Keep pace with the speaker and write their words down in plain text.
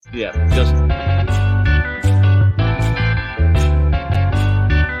Yeah, just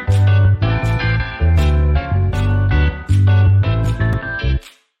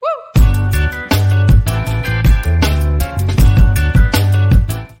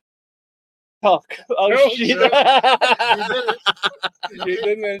oh Nope, shit! nope. You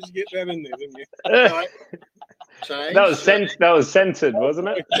didn't manage to get that in there, didn't you? Right. Change. That was censored, wasn't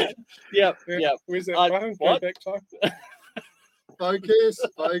it? Yep. Where's that I- button? Go what? back time.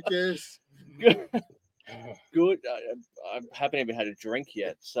 Focus. Good. I haven't even had a drink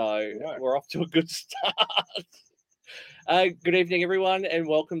yet, so No. we're off to a good start. Good evening, everyone, and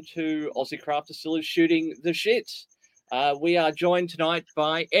welcome to Aussie Craft Distillers Shooting the Shit. We are joined tonight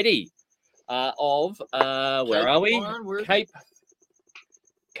by Eddy of where are we?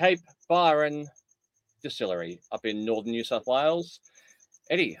 Cape Byron Distillery up in Northern New South Wales.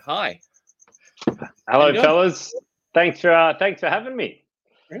 Eddy, hi. Hello, fellas. Thanks for having me.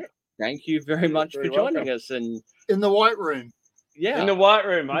 Thank you very much Very for joining welcome. us. And In the White Room. yeah, In the White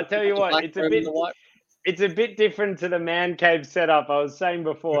Room. I tell you what, it's a bit different to the man cave setup. I was saying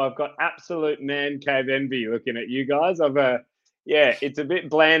before, I've got absolute man cave envy looking at you guys. It's a bit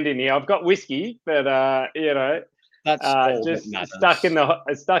bland in here. I've got whiskey, but that's all just that matters.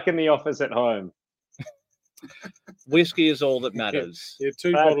 stuck in the office at home. Whiskey is all that matters. Yeah,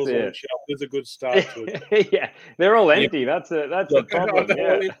 two That's bottles on it. the shelf. There's a good start to it. Yeah, they're all empty. That's a problem.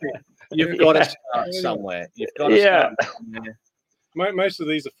 Yeah. You've got to start somewhere. You've got to start somewhere. Most of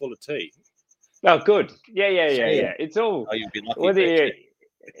these are full of tea. Oh, good. Yeah. It's all. Oh, you'd be lucky. Whether you,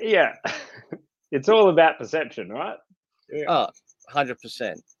 yeah, it's all about perception, right? Yeah. Oh,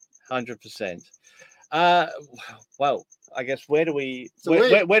 100%. 100%. Well, I guess where do we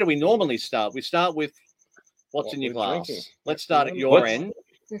normally start? We start with what's What in your we're glass. drinking. Let's start at your What's- end.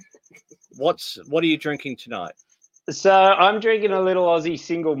 What are you drinking tonight? So I'm drinking a little Aussie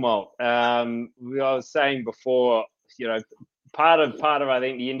single malt. I was saying before, part of I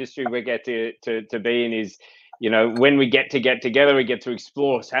think the industry we get to be in is, when we get together, we get to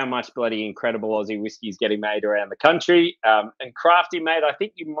explore how much bloody incredible Aussie whiskey is getting made around the country. And Crafty Mate, I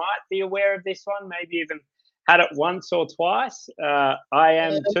think you might be aware of this one, maybe even had it once or twice. I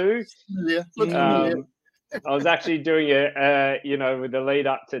am too. Yeah, looks familiar. I was actually doing with the lead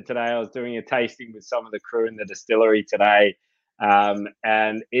up to today, I was doing a tasting with some of the crew in the distillery today,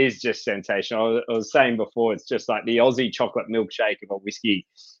 and it's just sensational. I was saying before, it's just like the Aussie chocolate milkshake of a whiskey.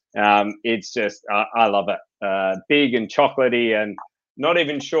 It's just, I love it. Big and chocolatey, and not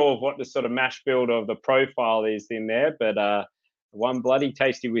even sure of what the sort of mash build of the profile is in there, but one bloody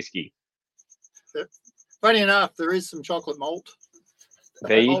tasty whiskey. Funny enough, there is some chocolate malt.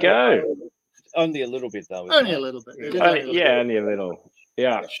 There you go. Only a little bit, though. Only a little bit. Only a little.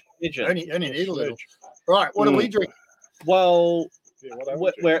 Yeah. Only need a little. Right, what are we drinking? Well, Yeah, what are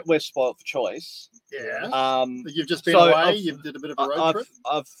we drinking? we're spoiled for choice. Yeah. You've just been so away. I've- You did a bit of a road trip.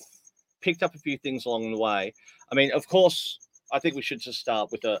 I've picked up a few things along the way. I mean, of course, I think we should just start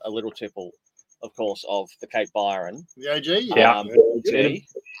with a little tipple, of course, of the Cape Byron. The OG. Yeah. tea.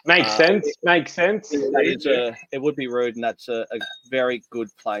 Makes sense. It would be rude, and that's a very good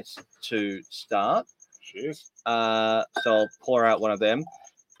place to start. Cheers. So I'll pour out one of them.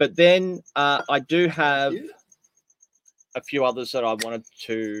 But then I do have a few others that I wanted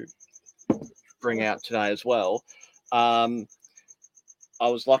to bring out today as well. I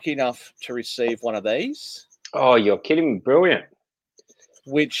was lucky enough to receive one of these, Oh, you're kidding me. Brilliant.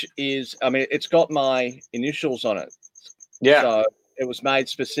 which is, I mean, it's got my initials on it. Yeah. So it was made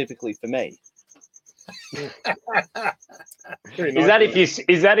specifically for me. Very Is nice.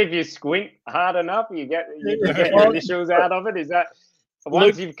 that if you squint hard enough, you get your initials out of it? Is that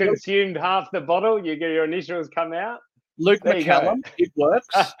once you've consumed half the bottle, you get your initials come out? Luke There you go. McCallum, it works.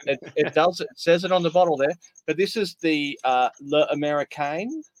 It does. It says it on the bottle there. But this is the Le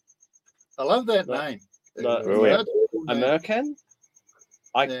Americain. I love that Look. name. Look. Brilliant. American.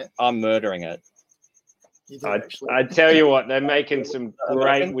 Yeah. I'm murdering it. You do, I actually. tell you what, they're making some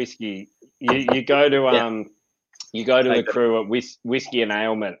great whiskey. You go to you go to the crew at Whiskey and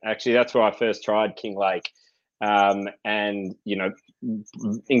Ailment. Actually, that's where I first tried King Lake. And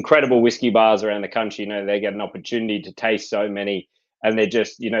incredible whiskey bars around the country. They get an opportunity to taste so many, and they're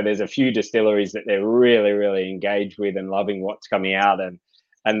just there's a few distilleries that they're really, really engaged with and loving what's coming out,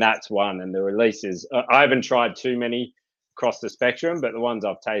 and that's one. And the releases, I haven't tried too many across the spectrum, but the ones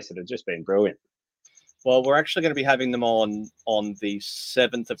I've tasted have just been brilliant. Well, we're actually going to be having them on the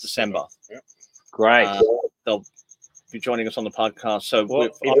 7th of December. Yep. Great. They'll be joining us on the podcast. So Well,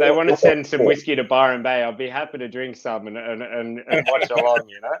 if they want to send some whiskey to Byron Bay, I'll be happy to drink some and watch along.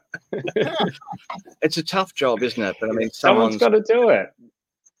 It's a tough job, isn't it? But I mean, Someone's got to do it.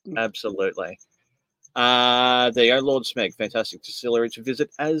 Absolutely. There you go, Lord Smeg, fantastic distillery to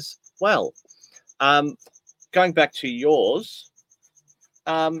visit as well. Going back to yours,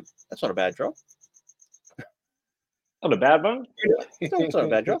 that's not a bad drop. Not a bad one. It's not a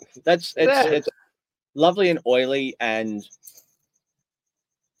bad drop. It's lovely and oily and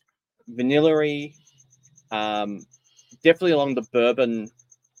vanilla-y. Definitely along the bourbon.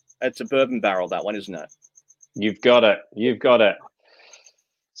 It's a bourbon barrel, that one, isn't it? You've got it.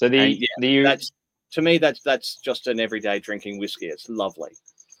 So that's to me that's just an everyday drinking whiskey. It's lovely.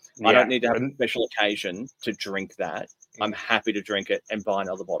 Yeah. I don't need to have a special occasion to drink that. I'm happy to drink it and buy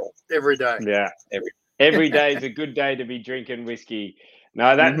another bottle every day. Yeah, every day is a good day to be drinking whiskey.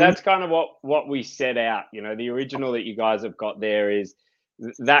 No, that's kind of what we set out. You know, the original that you guys have got there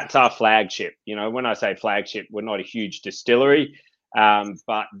that's our flagship. You know, when I say flagship, we're not a huge distillery,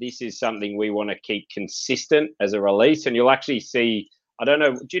 but this is something we want to keep consistent as a release. And you'll actually see, I don't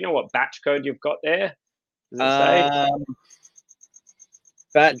know, do you know what batch code you've got there? Does it say?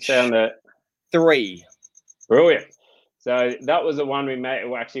 Batch 3. Brilliant. So that was the one we made.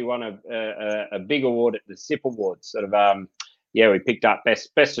 We actually won a big award at the SIP Awards. Sort of, we picked up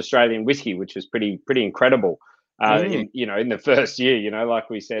best Australian whiskey, which was pretty incredible. In the first year, you know, like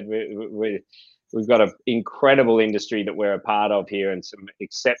we said, we've got an incredible industry that we're a part of here, and some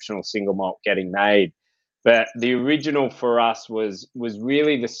exceptional single malt getting made. But the original for us was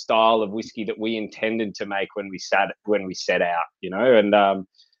really the style of whiskey that we intended to make when we set out, you know, and I'll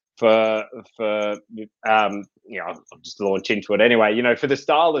just launch into it anyway. You know, for the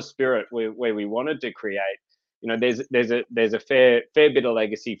style of spirit where we wanted to create, you know, there's a fair bit of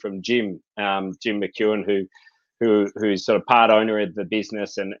legacy from Jim McEwen, who's sort of part owner of the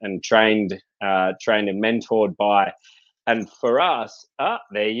business and trained and mentored by. And for us,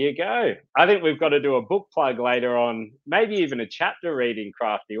 there you go. I think we've got to do a book plug later on, maybe even a chapter reading,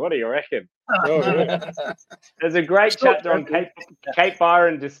 Crafty. What do you reckon? There's a great chapter on Cape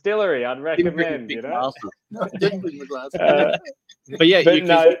Byron Distillery. I'd recommend, you know. But yeah,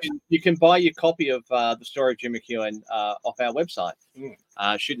 you can buy your copy of The Story of Jim McEwen off our website,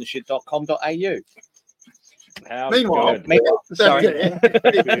 shootingtheshit.com.au. Meanwhile, sorry.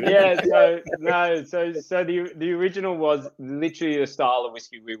 So the original was literally the style of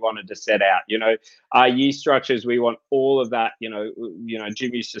whiskey we wanted to set out. You know, our yeast structures, we want all of that. You know,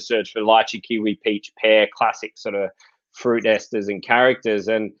 Jim used to search for lychee, kiwi, peach, pear, classic sort of fruit esters and characters,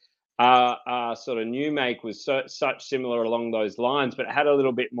 and our sort of new make was such similar along those lines, but it had a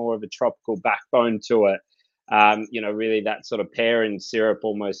little bit more of a tropical backbone to it. You know, really that sort of pear and syrup,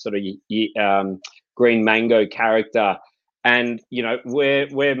 almost sort of green mango character. And, you know,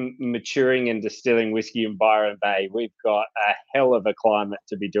 we're maturing and distilling whiskey in Byron Bay. We've got a hell of a climate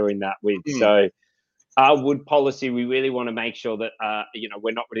to be doing that with. So our wood policy, we really want to make sure that, you know,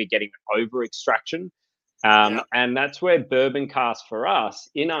 we're not really getting over extraction. And that's where bourbon cask for us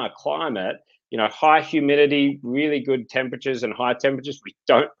in our climate, you know, high humidity, really good temperatures and high temperatures.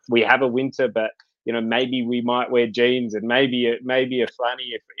 We have a winter, but, you know, maybe we might wear jeans and maybe a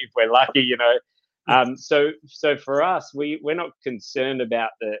flanny if we're lucky, you know. So for us, we're not concerned about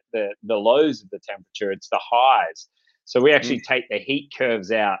the lows of the temperature; it's the highs. So we actually take the heat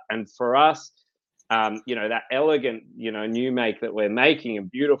curves out, and for us, you know, that elegant, you know, new make that we're making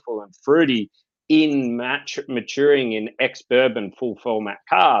and beautiful and fruity in maturing in ex-bourbon full format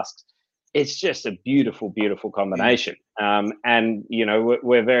casks, it's just a beautiful combination. And you know,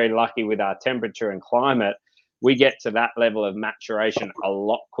 we're very lucky with our temperature and climate. We get to that level of maturation a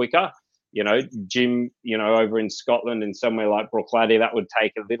lot quicker. You know, Jim, you know, over in Scotland and somewhere like Brookladdy, that would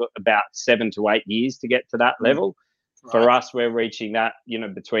take about 7 to 8 years to get to that level. Right. For us, we're reaching that, you know,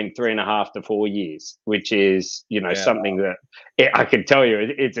 between 3.5 to 4 years, which is, you know, something that I can tell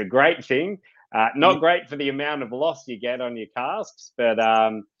you, it's a great thing. Not great for the amount of loss you get on your casks, but,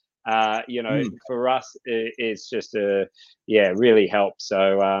 you know, for us, it's just really helps.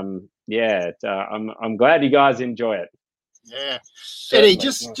 So, I'm glad you guys enjoy it. Yeah, Eddie,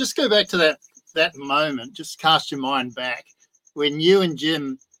 just go back to that moment. Just cast your mind back when you and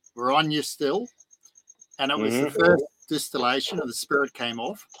Jim were on your still, and it was the first distillation of the spirit came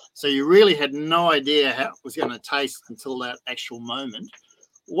off. So you really had no idea how it was going to taste until that actual moment.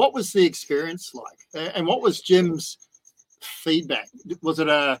 What was the experience like, and what was Jim's feedback? Was it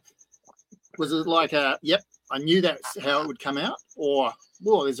like yep, I knew that's how it would come out, or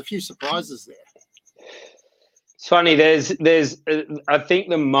there's a few surprises there? It's funny. There's I think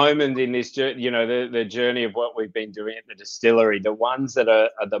the moment in this, you know, the journey of what we've been doing at the distillery, the ones that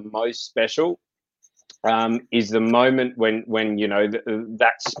are the most special, is the moment when you know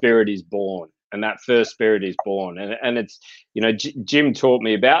that spirit is born. and that first spirit is born. And it's, you know, Jim taught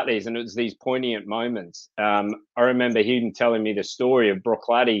me about these, and it was these poignant moments. I remember him telling me the story of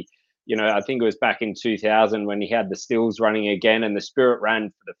Brookladdy. You know, I think it was back in 2000 when he had the stills running again, and the spirit ran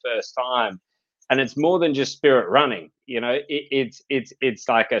for the first time. And it's more than just spirit running. You know, it's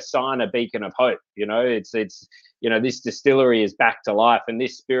like a sign, a beacon of hope. You know, it's you know, this distillery is back to life, and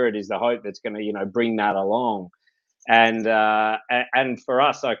this spirit is the hope that's going to, you know, bring that along. And for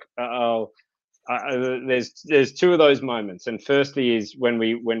us, like, there's two of those moments. And firstly is when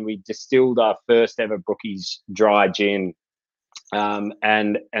we distilled our first ever Brookie's dry gin, and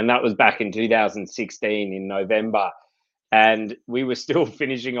that was back in 2016 in November, and we were still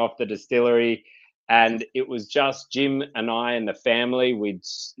finishing off the distillery, and it was just Jim and I and the family. We'd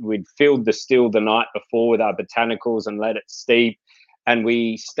filled the still the night before with our botanicals and let it steep, and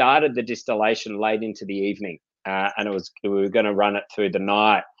we started the distillation late into the evening, and we were going to run it through the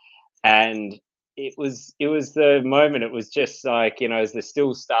night. And it was the moment. It was just like, you know, as the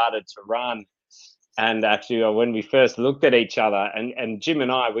still started to run, and actually when we first looked at each other, and Jim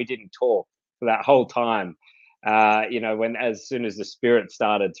and I, we didn't talk for that whole time. You know, as soon as the spirit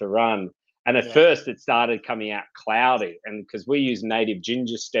started to run, and at first it started coming out cloudy, and because we use native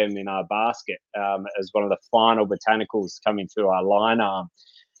ginger stem in our basket as one of the final botanicals coming through our line arm,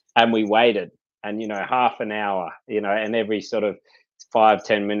 and we waited, and, you know, half an hour, you know, and every sort of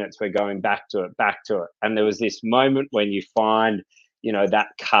 5-10 minutes we're going back to it, and there was this moment when you find, you know, that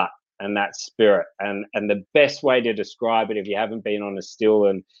cut and that spirit, and the best way to describe it, if you haven't been on a still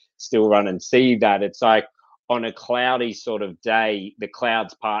run and see that, it's like on a cloudy sort of day, the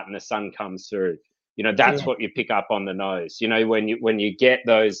clouds part and the sun comes through. You know, that's what you pick up on the nose. You know, when you get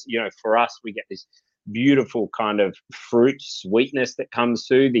those, you know, for us, we get this beautiful kind of fruit sweetness that comes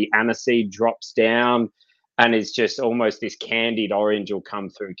through. The aniseed drops down, and it's just almost this candied orange will come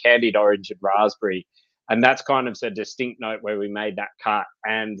through, candied orange and raspberry. And that's kind of a distinct note where we made that cut.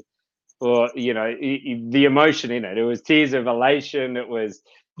 And, you know, the emotion in it, it was tears of elation. It was,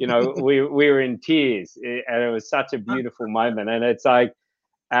 you know, we were in tears, and it was such a beautiful moment. And it's like,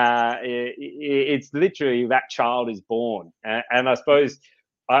 it's literally that child is born. And I suppose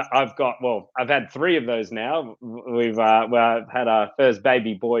I've had 3 of those now. I've had our first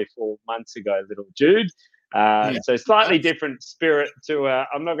baby boy 4 months ago, little Jude. So slightly different spirit to,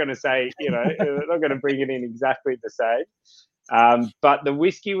 I'm not going to say, you know, I'm not going to bring it in exactly the same. But the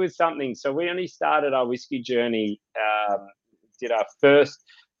whiskey was something. So we only started our whiskey journey, did our first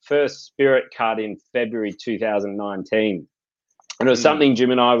spirit cut in February 2019. And it was something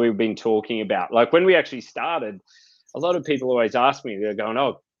Jim and I, we've been talking about. Like when we actually started, a lot of people always ask me, they're going,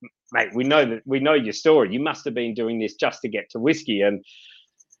 "Oh, mate, we know your story. You must have been doing this just to get to whiskey." And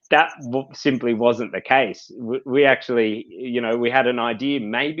that simply wasn't the case. We actually, you know, we had an idea,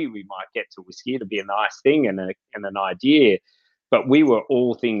 maybe we might get to whiskey. It'd be a nice thing and an idea. But we were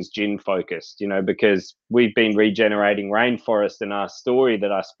all things gin focused, you know, because we've been regenerating rainforest, and our story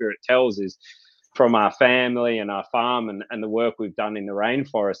that our spirit tells is from our family and our farm and the work we've done in the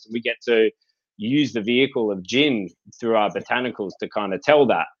rainforest. We get to use the vehicle of gin through our botanicals to kind of tell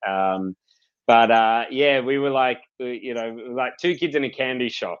that. We were like, you know, like 2 kids in a candy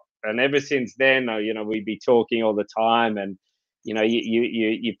shop. And ever since then, you know, we'd be talking all the time, and, you know,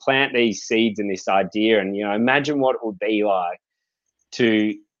 you plant these seeds and this idea, and, you know, imagine what it would be like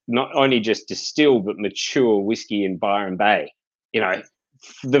to not only just distill but mature whiskey in Byron Bay, you know,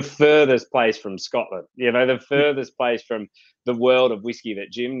 the furthest place from Scotland, you know, the furthest place from the world of whiskey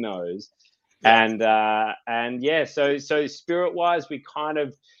that Jim knows. And so spirit wise, we kind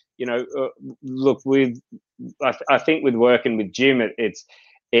of, you know, look, I think with working with Jim,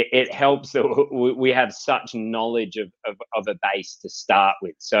 it helps that we have such knowledge of a base to start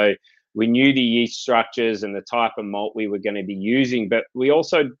with. So we knew the yeast structures and the type of malt we were going to be using, but we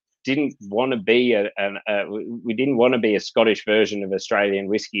also didn't want to be a Scottish version of Australian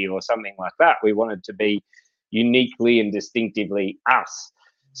whiskey or something like that. We wanted to be uniquely and distinctively us.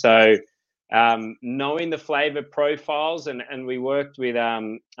 So knowing the flavor profiles, and we worked with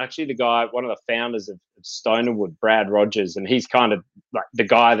actually the guy, one of the founders of Stonerwood, Brad Rogers, and he's kind of like the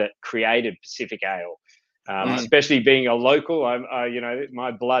guy that created Pacific Ale. Especially being a local, you know, my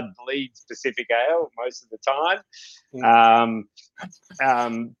blood bleeds Pacific Ale most of the time.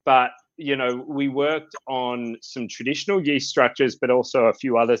 But, you know, we worked on some traditional yeast structures, but also a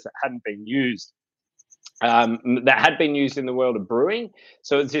few others that hadn't been used, that had been used in the world of brewing.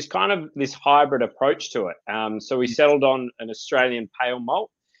 So it's just kind of this hybrid approach to it. So we settled on an Australian pale malt,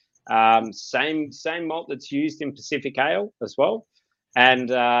 same malt that's used in Pacific Ale as well.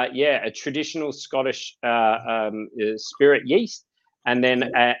 And a traditional Scottish spirit yeast, and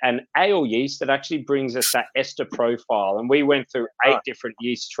then an ale yeast that actually brings us that ester profile. And we went through 8 different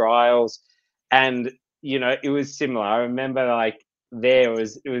yeast trials, and it was similar. I remember it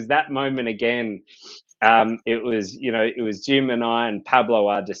was that moment again. It was Jim and I and Pablo,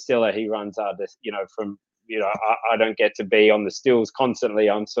 our distiller. He runs our, I don't get to be on the stills constantly.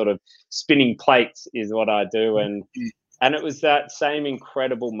 I'm sort of spinning plates is what I do. And it was that same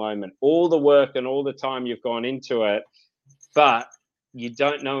incredible moment, all the work and all the time you've gone into it, but you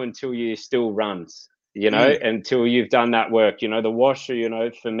don't know until your still runs, until you've done that work. The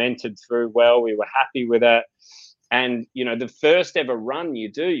washer, fermented through well. We were happy with it. And, the first ever run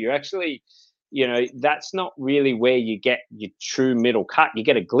you actually, that's not really where you get your true middle cut. You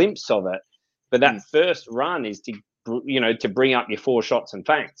get a glimpse of it. But that first run is to bring up your 4 shots and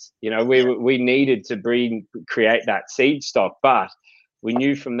fangs. We needed to create that seed stock, but we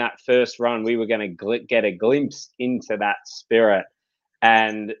knew from that first run we were going to get a glimpse into that spirit.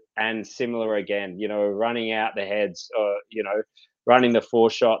 And similar again, running out the heads, running the 4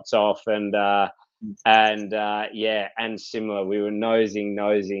 shots off, and similar. We were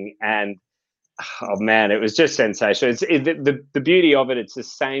nosing, and oh man, it was just sensational. The beauty of it. It's the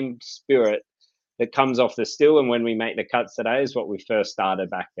same spirit that comes off the still, and when we make the cuts today is what we first started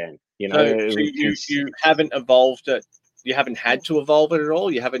back then. So you haven't evolved it. You haven't had to evolve it at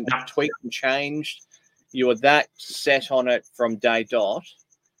all. You haven't tweaked and changed. You were that set on it from day dot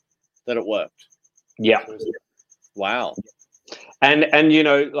that it worked. Yeah. Wow. And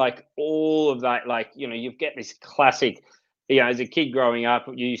all of that, you get this classic. As a kid growing up,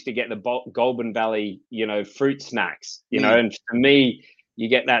 you used to get the Goulburn Valley, fruit snacks. And for me, you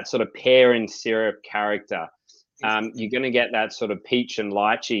get that sort of pear and syrup character. You're going to get that sort of peach and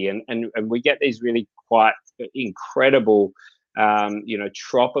lychee, and we get these really quite incredible,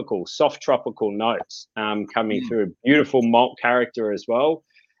 soft tropical notes coming through. Beautiful malt character as well.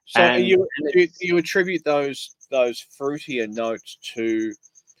 So do you attribute those fruitier notes to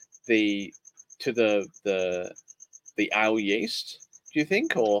the ale yeast? Do you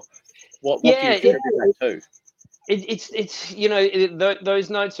think, or what do you attribute that to? It's those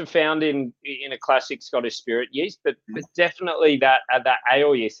notes are found in a classic Scottish spirit yeast, but definitely that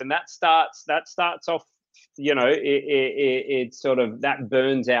ale yeast, and that starts off. It sort of that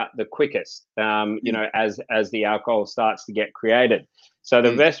burns out the quickest. As the alcohol starts to get created. So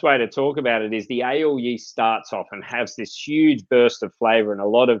the best way to talk about it is the ale yeast starts off and has this huge burst of flavor and a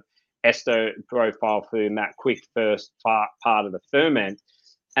lot of ester profile through in that quick first part of the ferment,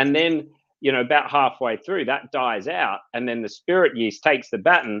 and then. About halfway through, that dies out, and then the spirit yeast takes the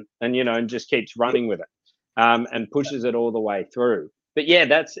baton and just keeps running with it, and pushes it all the way through. But yeah,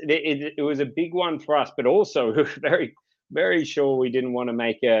 it was a big one for us, but also we were very, very sure we didn't want to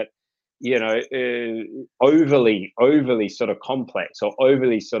make it, overly sort of complex or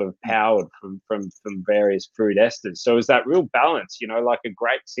overly sort of powered from various fruit esters. So it was that real balance, like a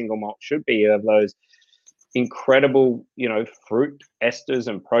great single malt should be, of those incredible, fruit esters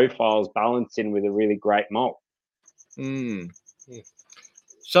and profiles balanced in with a really great malt.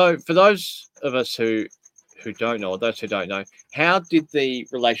 So for those of us who don't know, or those who don't know, how did the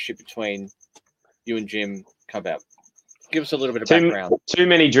relationship between you and Jim come about? Give us a little bit of background. Too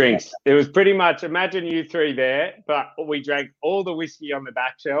many drinks. It was pretty much, imagine you 3 there, but we drank all the whiskey on the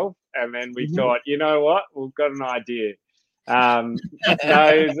back shelf, and then we thought, you know what, we've got an idea.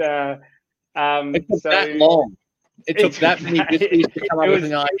 It took that long. It took that many whiskeys to come up with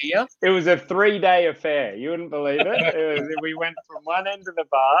an idea. It was a 3-day affair. You wouldn't believe it. We went from one end of the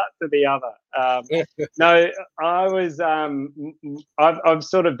bar to the other. I was. I've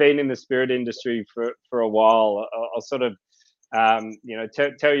sort of been in the spirit industry for a while. I'll sort of,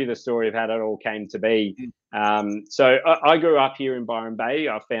 tell you the story of how that all came to be. So I grew up here in Byron Bay.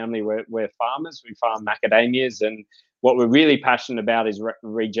 Our family we're farmers. We farm macadamias, and what we're really passionate about is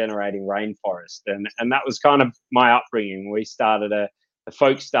regenerating rainforest, and that was kind of my upbringing. The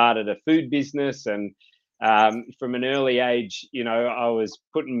folks started a food business, and from an early age, I was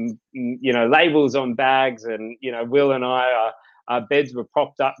putting labels on bags, and Will and I, our beds were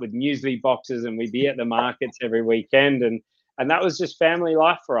propped up with muesli boxes, and we'd be at the markets every weekend, and that was just family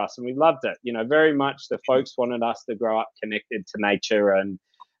life for us, and we loved it. Very much the folks wanted us to grow up connected to nature and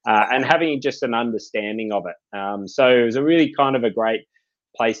having just an understanding of it. So it was a really kind of a great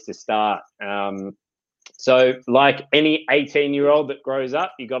place to start. So like any 18-year-old that grows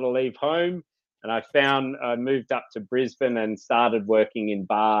up, you got to leave home. And I moved up to Brisbane and started working in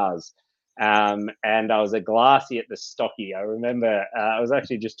bars. And I was a glassy at the Stocky. I remember I was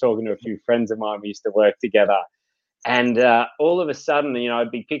actually just talking to a few friends of mine. We used to work together. And all of a sudden,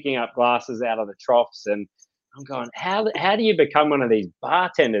 I'd be picking up glasses out of the troughs, and I'm going, how do you become one of these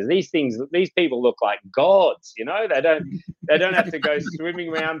bartenders? These people look like gods, you know. They don't have to go swimming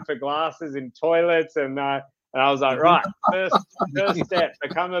around for glasses in toilets. And I was like, right, first step,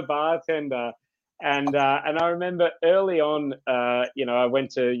 become a bartender. And I remember early on, I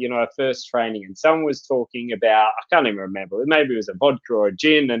went to a first training, and someone was talking about, I can't even remember, maybe it was a vodka or a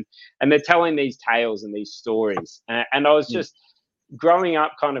gin, and they're telling these tales and these stories, and I was just growing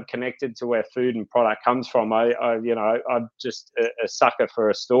up kind of connected to where food and product comes from. I'm just a sucker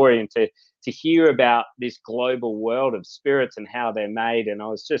for a story, and to hear about this global world of spirits and how they're made, and I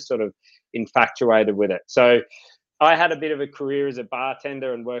was just sort of infatuated with it. So I had a bit of a career as a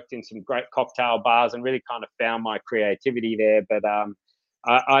bartender and worked in some great cocktail bars and really kind of found my creativity there. But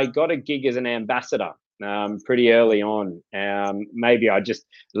I got a gig as an ambassador pretty early on. Maybe I just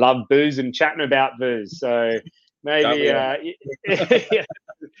love booze and chatting about booze. So maybe it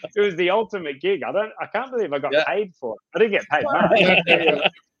was the ultimate gig. I can't believe I got paid for it. I didn't get paid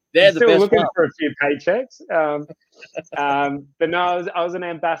much. They're the still best looking one. for a few paychecks. But no, I was an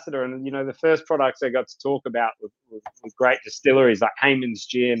ambassador, and the first products I got to talk about were great distilleries like Hayman's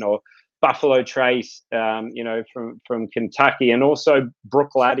Gin or Buffalo Trace, from Kentucky, and also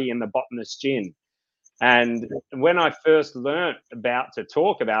Eddy and the Botanist Gin. And when I first learnt to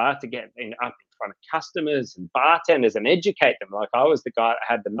talk about, I had to get up in front of customers and bartenders and educate them. Like I was the guy that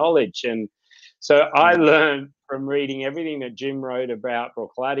had the knowledge. And so I learned from reading everything that Jim wrote about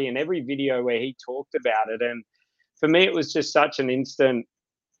Eddy and every video where he talked about it. And for me, it was just such an instant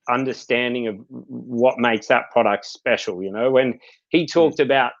understanding of what makes that product special. When he talked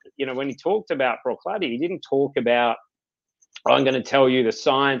about, Eddy, he didn't talk about, I'm going to tell you the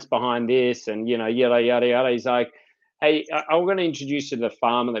science behind this and, yada, yada, yada. He's like, hey, I'm going to introduce you to the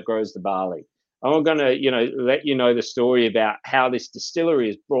farmer that grows the barley. I'm going to, let you know the story about how this distillery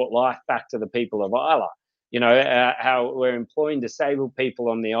has brought life back to the people of Islay. How we're employing disabled people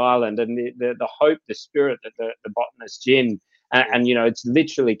on the island, and the hope, the spirit that the Botanist Gin, and it's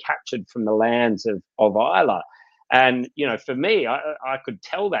literally captured from the lands of Islay. And, for me, I could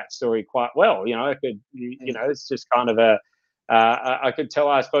tell that story quite well. I could, it's just kind of I could tell,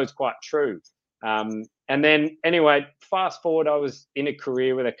 I suppose, quite true. And then anyway, fast forward, I was in a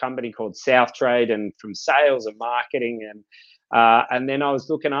career with a company called South Trade, and from sales and marketing, and then I was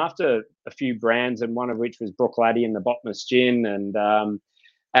looking after a few brands, and one of which was Eddy and the Botanist Gin, and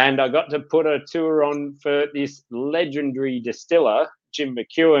I got to put a tour on for this legendary distiller, Jim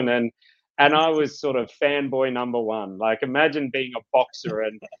McEwen, and I was sort of fanboy number one. Like, imagine being a boxer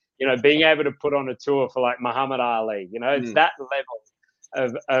and being able to put on a tour for like Muhammad Ali. It's that level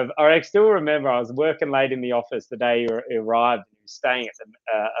of I still remember I was working late in the office the day he arrived. He was staying at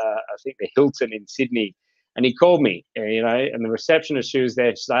I think the Hilton in Sydney, and he called me, and the receptionist, she was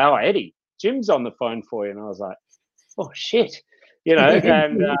there. She's like, "Oh, Eddy, Jim's on the phone for you." And I was like, "Oh shit,"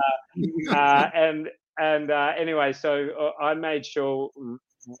 and anyway, so I made sure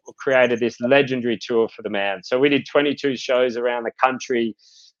created this legendary tour for the man. So we did 22 shows around the country,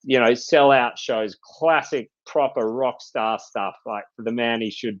 sellout shows, classic proper rock star stuff, like for the man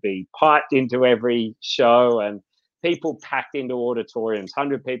he should be, piped into every show, and people packed into auditoriums,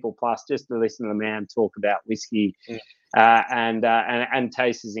 100 people plus, just to listen to the man talk about whiskey and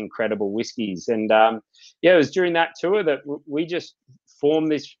taste his incredible whiskeys. And it was during that tour that we just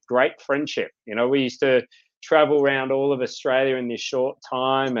formed this great friendship. We used to travel around all of Australia in this short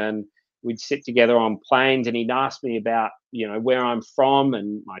time, and we'd sit together on planes, and he'd ask me about, where I'm from,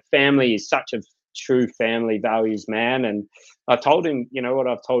 and my family is such a true family values man. And I told him, what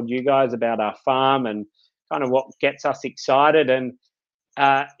I've told you guys about our farm and kind of what gets us excited. And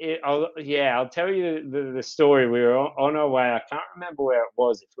I'll tell you the story. We were on our way. I can't remember where it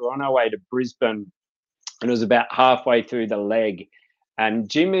was. If we were on our way to Brisbane, and it was about halfway through the leg. And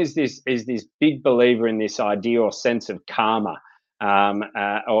Jim is this big believer in this idea or sense of karma,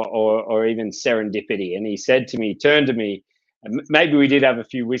 or even serendipity. And he said to me, turned to me, maybe we did have a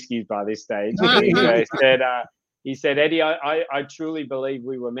few whiskeys by this stage. He said, Eddy, I truly believe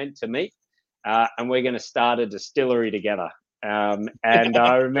we were meant to meet, and we're going to start a distillery together. And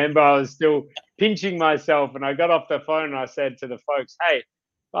I remember I was still pinching myself, and I got off the phone and I said to the folks, hey,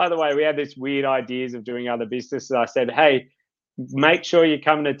 by the way, we had this weird ideas of doing other businesses. I said, hey, make sure you're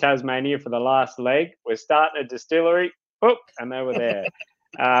coming to Tasmania for the last leg. We're starting a distillery. Boop, and they were there.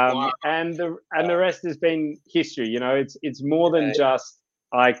 Wow. And the rest has been history. It's more than just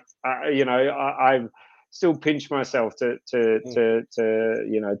I still pinch myself to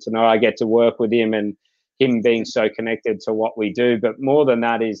know I get to work with him, and him being so connected to what we do. But more than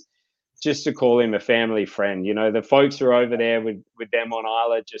that is just to call him a family friend. The folks are over there with them on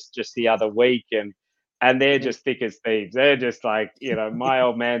Isla just the other week, and and they're just thick as thieves. They're just like, my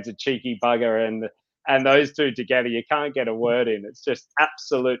old man's a cheeky bugger, and those two together, you can't get a word in. It's just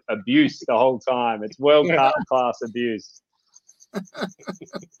absolute abuse the whole time. It's world-class abuse.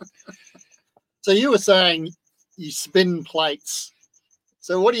 So you were saying you spin plates.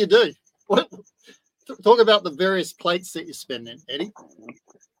 So what do you do? Talk about the various plates that you spin in, Eddie.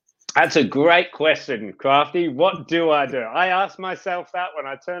 That's a great question, Crafty. What do? I ask myself that when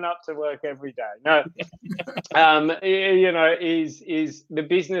I turn up to work every day. No, is the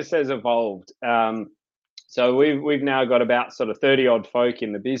business has evolved. So we've now got about sort of 30 odd folk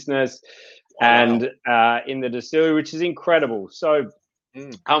in the business, and in the distillery, which is incredible. So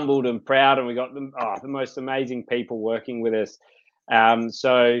humbled and proud, and we got the most amazing people working with us.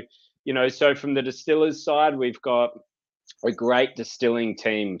 So from the distillers side, we've got a great distilling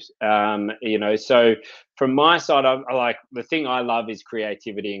team. So from my side, I like, the thing I love is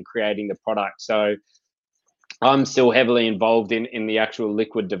creativity and creating the product. So I'm still heavily involved in the actual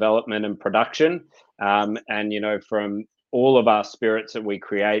liquid development and production. And from all of our spirits that we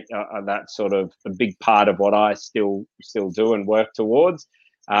create, that's sort of a big part of what I still do and work towards.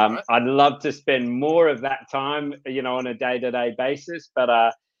 I'd love to spend more of that time, on a day-to-day basis,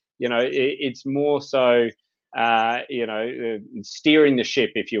 but it's more so steering the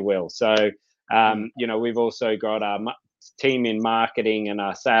ship, if you will. So we've also got our team in marketing and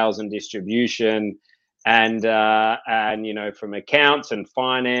our sales and distribution, and from accounts and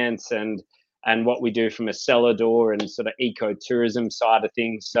finance and what we do from a cellar door and sort of ecotourism side of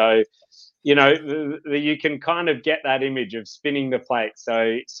things. So you can kind of get that image of spinning the plate.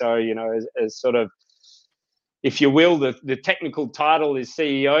 So as sort of, if you will, the technical title is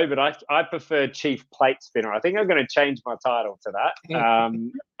CEO, but I prefer chief plate spinner. I think I'm going to change my title to that.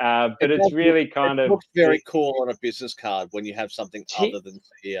 But it's really kind of looks very cool on a business card when you have something other than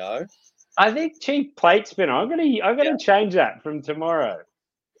CEO. I think chief plate spinner. I'm going to change that from tomorrow.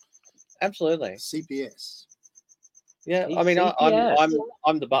 Absolutely. CPS. Yeah, I mean,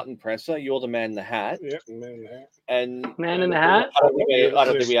 I'm the button presser. You're the man in the hat. Yeah, man in the hat. And man in the hat. I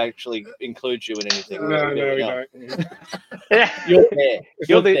don't think we actually include you in anything. No, we don't. You're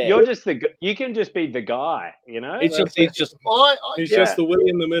there. You're just you can just be the guy. He's just just the wheel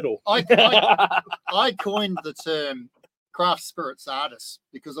in the middle. I coined the term craft spirits artists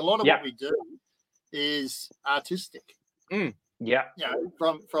because a lot of what we do is artistic. Yeah.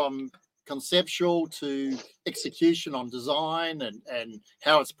 From conceptual to execution on design and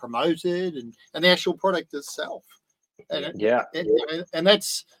how it's promoted and the actual product itself. And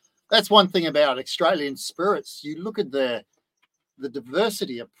that's one thing about Australian spirits. You look at the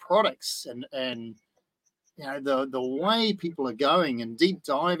diversity of products and the way people are going and deep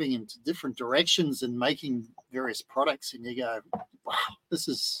diving into different directions and making various products, and you go, wow,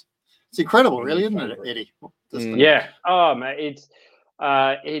 it's incredible, really, isn't it, Eddie? Yeah. Oh, mate,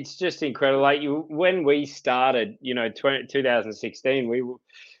 it's just incredible. Like when we started, 2016, we were,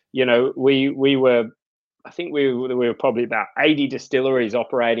 I think we were probably about 80 distilleries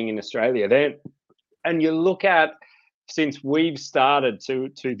operating in Australia then. And you look at, since we've started to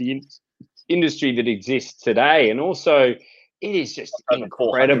the industry that exists today, and also it is just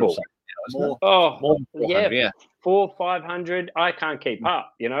incredible. More than 400, 400-500. I can't keep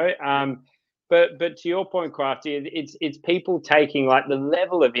up, But to your point, Crafty, it's people taking, like, the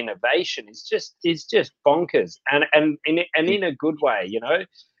level of innovation is just bonkers, and in a good way,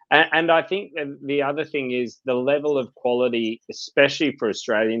 And I think that the other thing is the level of quality, especially for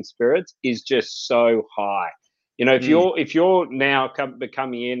Australian spirits, is just so high. If you're now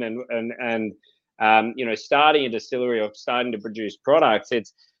coming in and starting a distillery or starting to produce products,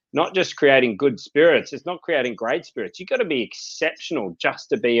 it's not just creating good spirits. It's not creating great spirits. You've got to be exceptional just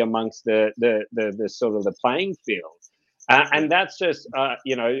to be amongst the sort of the playing field. And that's just, a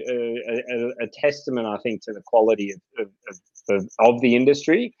testament, I think, to the quality of the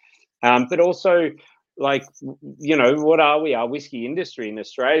industry. But also, like, what are we? Our whiskey industry in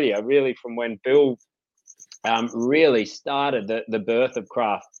Australia, really, from when Bill really started the birth of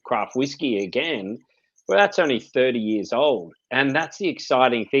craft whiskey again, well, that's only 30 years old. And that's the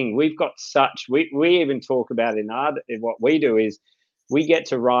exciting thing. We've got we even talk about in what we do is we get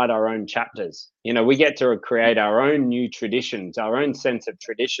to write our own chapters. We get to create our own new traditions, our own sense of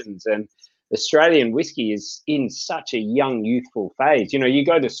traditions. And Australian whiskey is in such a young, youthful phase. You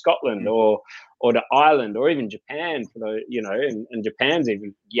go to Scotland or to Ireland or even Japan, and Japan's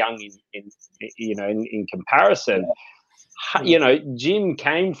even young in comparison. Jim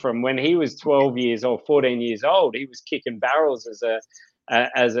came from when he was 12 years or 14 years old. He was kicking barrels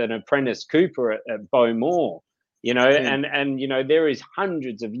as an apprentice cooper at Bowmore. you know, and you know, there is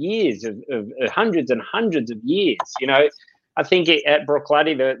hundreds of years of hundreds and hundreds of years, you know. I think at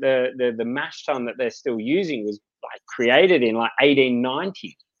Brooklady, the mash tun that they're still using was like created in like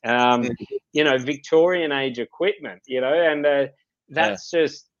 1890. You know, Victorian age equipment, you know, and that's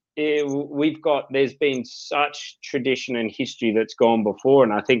just there's been such tradition and history that's gone before,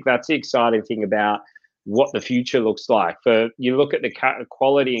 and I think that's the exciting thing about what the future looks like. For you look at the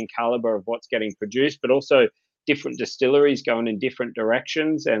quality and caliber of what's getting produced, but also different distilleries going in different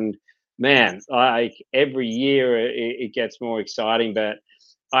directions. And man, like every year it gets more exciting, but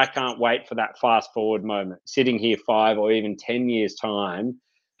I can't wait for that fast forward moment, sitting here 5 or even 10 years time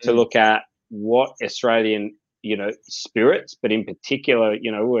to look at what Australian, you know, spirits, but in particular,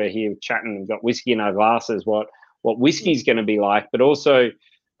 you know, we're here chatting and got whiskey in our glasses, what whiskey's going to be like, but also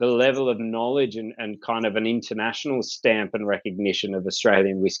the level of knowledge and kind of an international stamp and recognition of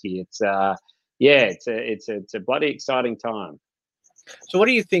Australian whiskey. It's it's a bloody exciting time. So what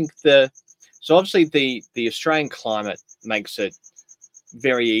do you think so obviously the Australian climate makes it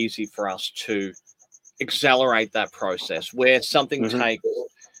very easy for us to accelerate that process, where something takes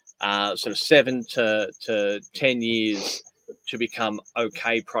sort of 7 to 10 years to become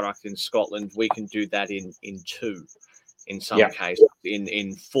okay product in Scotland, we can do that in 2, in some cases,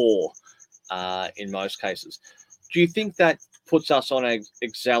 in 4, in most cases. Do you think that puts us on an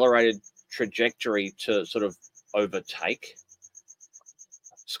accelerated trajectory to sort of overtake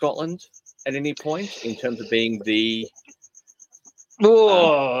Scotland at any point in terms of being the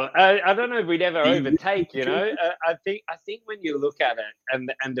I don't know if we'd ever overtake, you know. I think when you look at it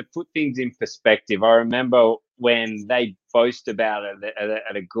and to put things in perspective, I remember when they boast about it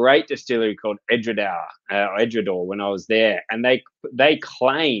at a great distillery called Edredor when I was there, and they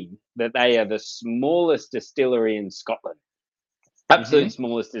claim that they are the smallest distillery in Scotland. Absolute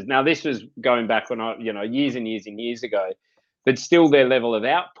smallest. Now this was going back when years and years and years ago, but still their level of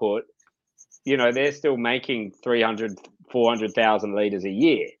output, you know, they're still making 400,000 litres a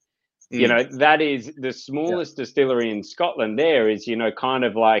year. You know, that is the smallest distillery in Scotland. There is, you know, kind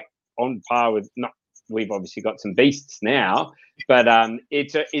of on par with, we've obviously got some beasts now, but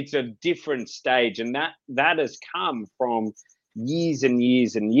it's a different stage, and that has come from years and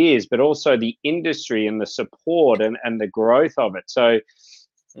years and years, but also the industry and the support and the growth of it. So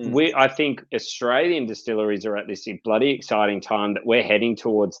I think Australian distilleries are at this bloody exciting time that we're heading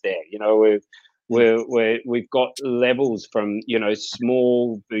towards there. You know, we've got levels from, you know,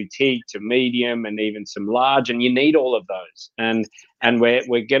 small boutique to medium and even some large, and you need all of those. And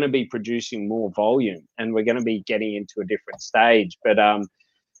we're going to be producing more volume, and we're going to be getting into a different stage. But I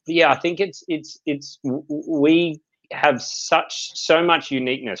think we have so much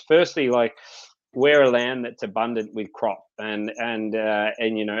uniqueness. Firstly, like, we're a land that's abundant with crop and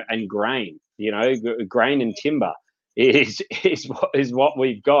you know, and grain. You know, grain and timber is what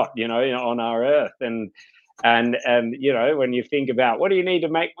we've got, you know, on our earth. And you know, when you think about what do you need to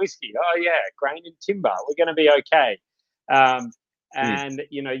make whiskey? Oh yeah, grain and timber. We're going to be okay. And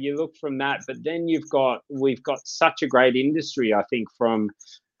you know, you look from that, but then we've got such a great industry, I think, from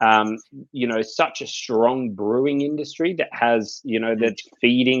you know, such a strong brewing industry that has, you know, that's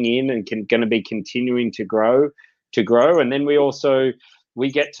feeding in and going to be continuing to grow. And then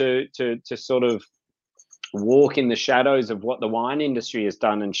we get to sort of walk in the shadows of what the wine industry has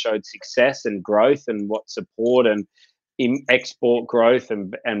done and showed success and growth, and what support and export growth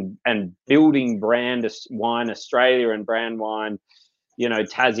and building brand wine Australia and brand wine, you know,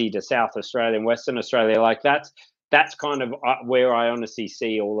 Tassie to South Australia and Western Australia. Like that's kind of where I honestly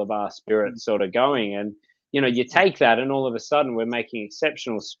see all of our spirits sort of going. And, you know, you take that and all of a sudden we're making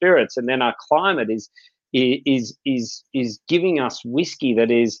exceptional spirits, and then our climate is giving us whiskey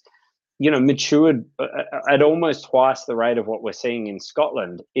that is, you know, matured at almost twice the rate of what we're seeing in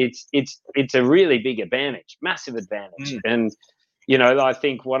Scotland. It's a really big advantage, massive advantage. And, you know, I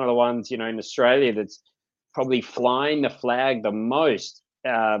think one of the ones, you know, in Australia that's probably flying the flag the most,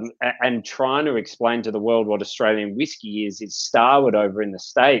 and trying to explain to the world what Australian whiskey is Starward over in the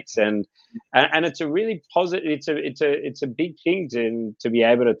States, and it's a really positive. It's a big thing to be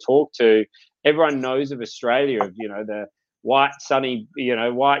able to talk to. Everyone knows of Australia, of, you know, the white sunny, you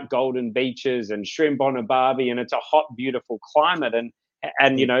know, white golden beaches and shrimp on a barbie, and it's a hot, beautiful climate,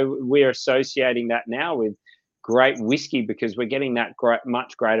 and you know, we're associating that now with great whiskey because we're getting that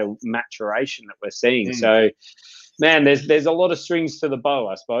much greater maturation that we're seeing. So, man, there's a lot of strings to the bow,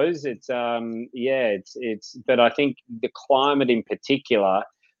 I suppose. It's but I think the climate in particular,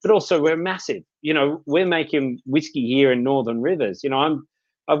 but also we're massive. You know, we're making whiskey here in Northern Rivers. You know,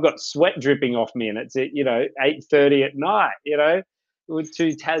 I've got sweat dripping off me, and it's at, you know, 8:30 at night. You know,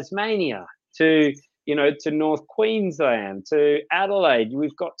 to Tasmania, to, to North Queensland, to Adelaide.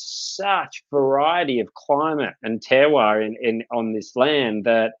 We've got such variety of climate and terroir on this land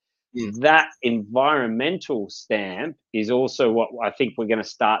that that environmental stamp is also what I think we're going to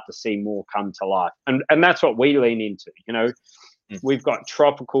start to see more come to life. And that's what we lean into, We've got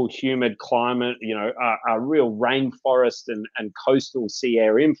tropical, humid climate, a real rainforest and coastal sea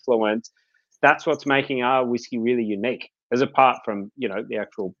air influence. That's what's making our whiskey really unique, as apart from, the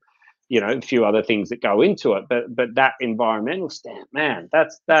actual, a few other things that go into it. But that environmental stamp, man,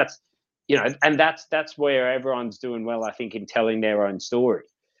 that's and that's where everyone's doing well, I think, in telling their own story.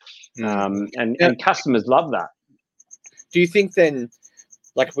 And customers love that. Do you think then,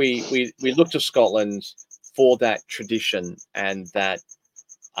 like we look to Scotland for that tradition and that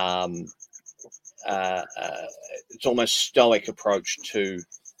it's almost stoic approach to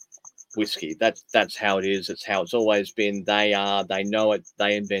whiskey? That's how it is. It's how it's always been. They know it.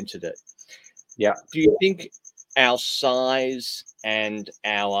 They invented it. Yeah. Do you think our size and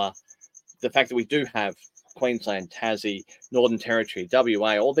the fact that we do have Queensland, Tassie, Northern Territory,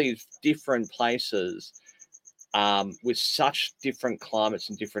 WA, all these different places with such different climates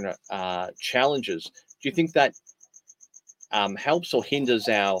and different challenges, do you think that helps or hinders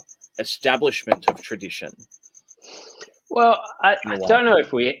our establishment of tradition? Well, I don't know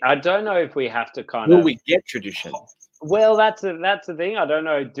if we have to kind of. Will we get tradition? Well, that's the thing. I don't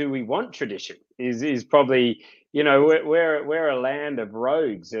know. Do we want tradition? Is probably, we're a land of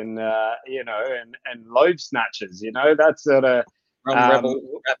rogues and and lobe snatchers. That's sort of rebel.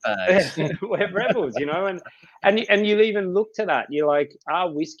 We're rebels, and you even look to that. You're like,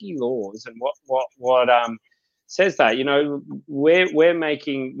 our whiskey laws and what says that,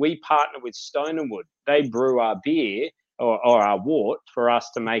 we partner with Stone and Wood. They brew our beer or our wort for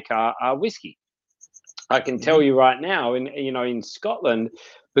us to make our whiskey. I can tell you right now, in Scotland,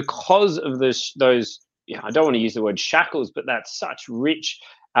 because of those, I don't want to use the word shackles, but that's such rich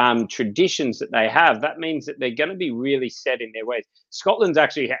traditions that they have. That means that they're going to be really set in their ways. Scotland's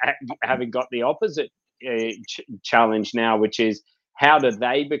actually having got the opposite challenge now, which is how do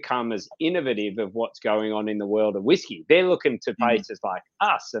they become as innovative of what's going on in the world of whiskey? They're looking to places like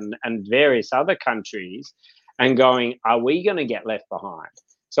us and various other countries and going, are we going to get left behind?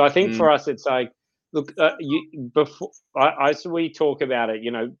 So I think for us, it's like, look, we talk about it,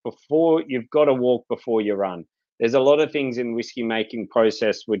 before you've got to walk before you run. There's a lot of things in whiskey making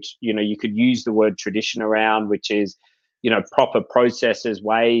process, which, you could use the word tradition around, which is, proper processes,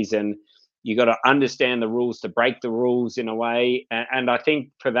 ways, and you got to understand the rules to break the rules in a way. And I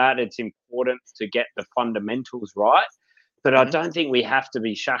think for that, it's important to get the fundamentals right. But I don't think we have to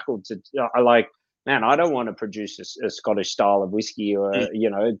be shackled to, I don't want to produce a Scottish style of whiskey or,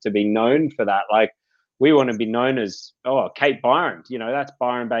 to be known for that. Like, we want to be known as, Cape Byron, that's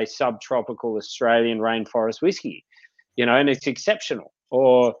Byron-based subtropical Australian rainforest whiskey, and it's exceptional,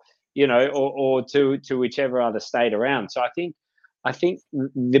 or to whichever other state around. So I think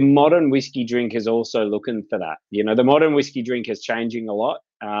the modern whiskey drink is also looking for that. The modern whiskey drink is changing a lot.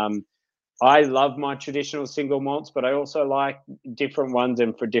 I love my traditional single malts, but I also like different ones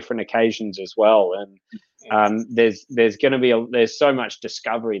and for different occasions as well. And there's going to be there's so much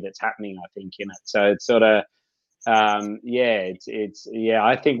discovery that's happening, I think, in it. So it's sort of I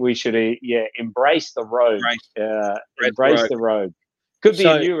think we should embrace the rogue. Embrace the rogue. Could be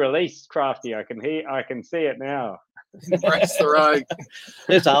a new release, Crafty. I can see it now. Embrace the rogue.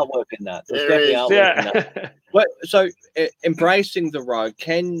 There's artwork in that. There's definitely artwork in that. So embracing the rogue,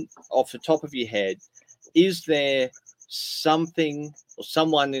 off the top of your head, is there something or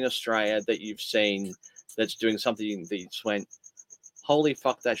someone in Australia that you've seen that's doing something that you just went, holy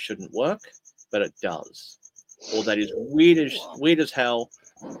fuck, that shouldn't work, but it does? Or that is weird as hell,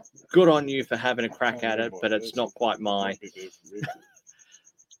 good on you for having a crack at it, but it's not quite my...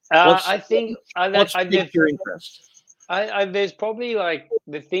 I think... What's your interest? There's probably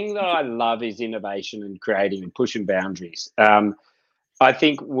the thing that I love is innovation and creating and pushing boundaries. I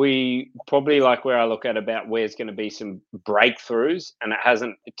think we probably where I look at about where's going to be some breakthroughs, and it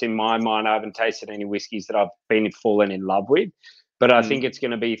hasn't, in my mind, I haven't tasted any whiskies that I've been fallen in love with, but I think it's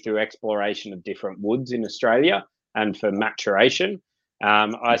going to be through exploration of different woods in Australia and for maturation.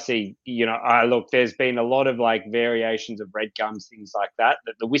 I see, there's been a lot of variations of red gums, things like that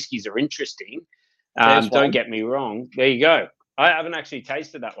the whiskies are interesting. Don't get me wrong. There you go. I haven't actually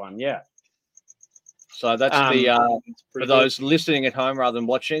tasted that one yet. So that's for those listening at home rather than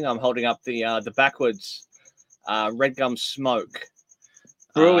watching, I'm holding up the backwards red gum smoke.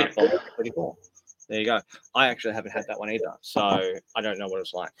 Brilliant. Pretty cool. There you go. I actually haven't had that one either, so I don't know what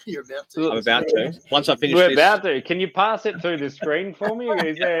it's like. You're about to. I'm about to. Once I finish We're this, about to. Can you pass it through the screen for me?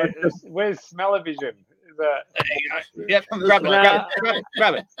 Where's smell-o-vision? yeah,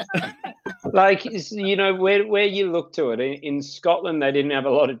 grab it. Like, you know, where you look to it, in Scotland, they didn't have a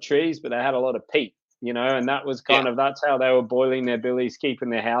lot of trees, but they had a lot of peat, you know, and that was that's how they were boiling their billies, keeping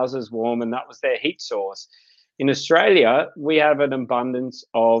their houses warm, and that was their heat source. In Australia, we have an abundance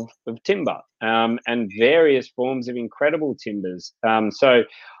of timber and various forms of incredible timbers. So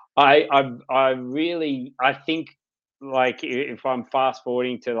I think, like, if I'm fast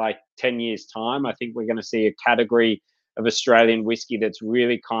forwarding to like 10 years time, I think we're going to see a category of Australian whiskey that's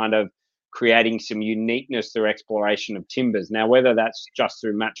really kind of creating some uniqueness through exploration of timbers. Now, whether that's just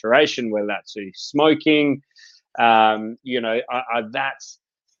through maturation, whether that's through smoking, you know, that's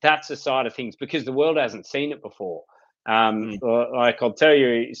the side of things, because the world hasn't seen it before. Like, I'll tell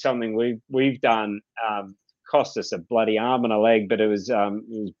you something we've done. Cost us a bloody arm and a leg, but it was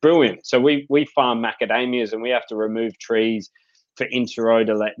brilliant. So we farm macadamias, and we have to remove trees for inter-row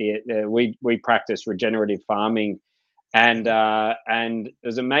to let we practice regenerative farming. And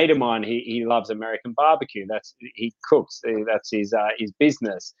there's a mate of mine, he loves American barbecue. He cooks. That's his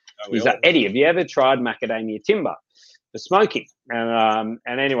business. He's like, Eddy, have you ever tried macadamia timber for smoking? And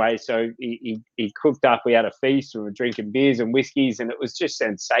anyway, so he cooked up. We had a feast. We were drinking beers and whiskeys, and it was just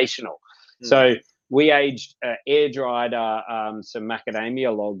sensational. So we aged, air dried some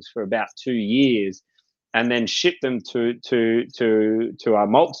macadamia logs for about 2 years, and then shipped them to our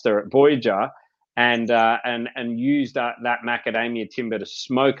maltster at Voyager, and used that macadamia timber to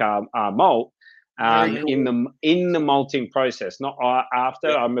smoke our malt in the malting process, not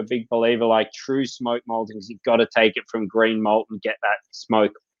after. I'm a big believer, like true smoke maltings, you've got to take it from green malt and get that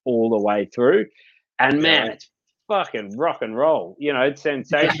smoke all the way through. And man, it's fucking rock and roll. You know, it's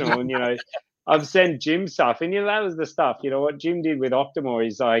sensational. And you know, I've sent Jim stuff, and you know, that was the stuff. You know what Jim did with Optimor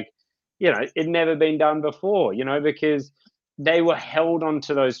is, like, you know, it'd never been done before. You know, because they were held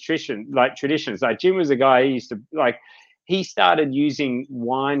onto those traditions. Like, Jim was a guy, he started using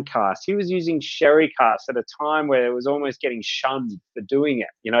wine casks. He was using sherry casks at a time where it was almost getting shunned for doing it.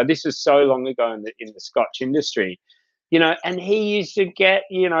 You know, this was so long ago in the Scotch industry. You know, and he used to get,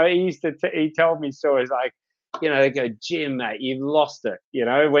 you know, he told me stories like, you know, they go, Jim, mate, you've lost it. You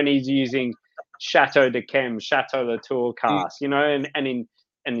know, when he's using Chateau de Chem, Chateau Latour casks, you know, and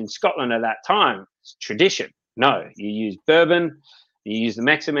in Scotland at that time, it's tradition. No, you use bourbon, you use the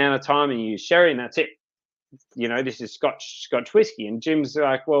max amount of time, and you use sherry, and that's it. You know, this is Scotch whiskey. And Jim's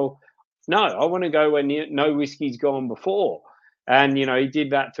like, well, no, I want to go where no whiskey's gone before. And, you know, he did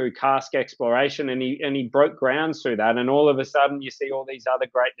that through cask exploration, and he broke grounds through that. And all of a sudden you see all these other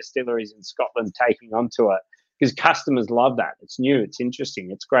great distilleries in Scotland taking onto it, because customers love that. It's new, it's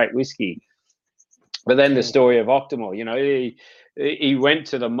interesting, it's great whiskey. But then the story of Optimal, you know, he went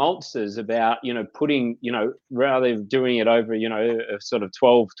to the maltsters about, you know, putting, you know, rather than doing it over, you know, a sort of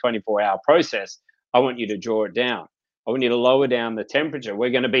 12, 24-hour process, I want you to draw it down. I want you to lower down the temperature. We're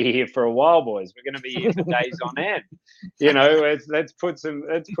going to be here for a while, boys. We're going to be here for days on end. You know, let's put some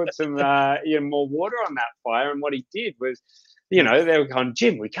you know, more water on that fire. And what he did was, you know, they were going,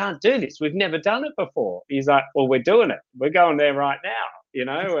 Jim, we can't do this. We've never done it before. He's like, well, we're doing it. We're going there right now. You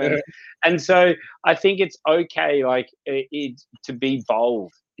know, and so I think it's okay, like, to be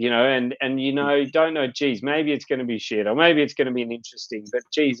bold, you know, and you know, don't know, geez, maybe it's going to be shit, or maybe it's going to be an interesting, but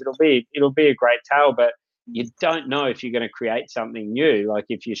geez, it'll be a great tale. But you don't know if you're going to create something new. Like,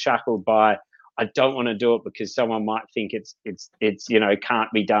 if you're shackled by, I don't want to do it because someone might think it's you know,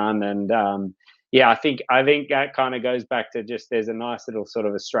 can't be done. And yeah, I think that kind of goes back to just, there's a nice little sort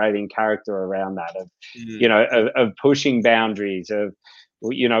of Australian character around that of, you know, of pushing boundaries, of,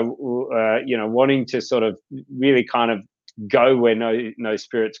 you know, wanting to sort of really kind of go where no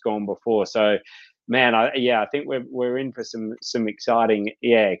spirit's gone before. So, man, I think we're in for some exciting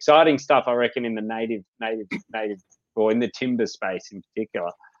stuff, I reckon, in the native, or in the timber space in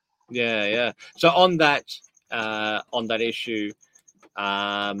particular. Yeah. So on that issue,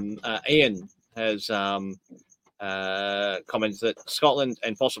 Ian has comments that Scotland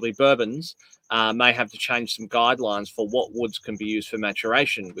and possibly bourbons may have to change some guidelines for what woods can be used for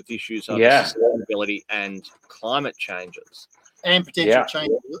maturation, with issues of sustainability and climate changes. And potential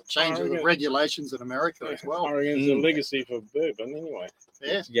changes of regulations in America as well. Oregon's a legacy for bourbon anyway.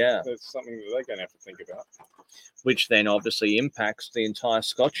 Yeah. That's something that they're going to have to think about. Which then obviously impacts the entire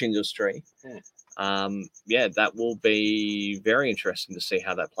Scotch industry. That will be very interesting to see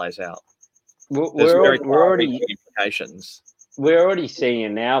how that plays out. We're already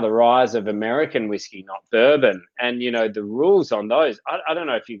seeing now the rise of American whiskey, not bourbon, and you know, the rules on those. I don't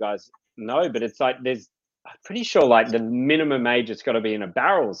know if you guys know, but it's like I'm pretty sure like the minimum age it's got to be in a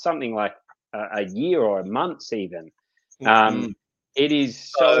barrel, something like a year or a month even. It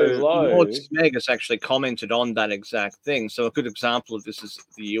is so low. Lord Smeg has actually commented on that exact thing. So a good example of this is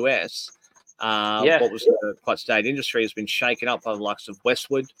the US. What was the quite stated industry has been shaken up by the likes of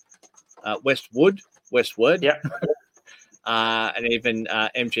Westwood, Yeah. and even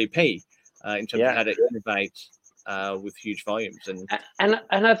MGP in terms of how to innovate with huge volumes. And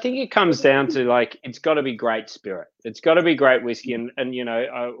I think it comes down to like it's got to be great spirit. It's got to be great whiskey. And you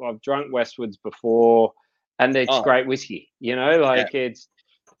know, I've drunk Westwoods before, and it's great whiskey. You know, like it's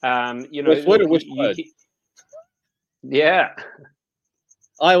you know, Westwood. Yeah.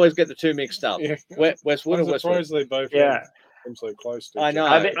 I always get the two mixed up. Yeah. Westwood I'm or Westwood? surprised they both come so close to I know.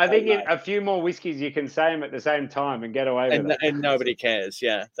 I think in a few more whiskeys you can say them at the same time and get away with it. And nobody cares.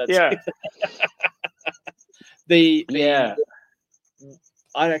 Yeah. Yeah.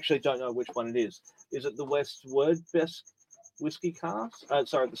 I actually don't know which one it is. Is it the Westwood best whiskey cask?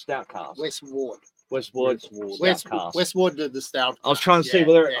 Sorry, the stout cask. Westwood did the stout. I was trying to see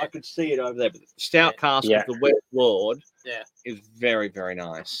whether I could see it over there, but the stout cask of the Westwood is very, very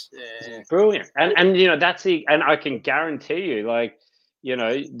nice. Yeah. Brilliant. And you know, and I can guarantee you, like, you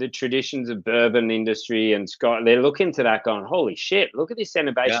know, the traditions of bourbon industry and Scott, they're looking to that going, holy shit, look at this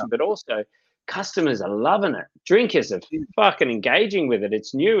innovation, but also customers are loving it. Drinkers are fucking engaging with it.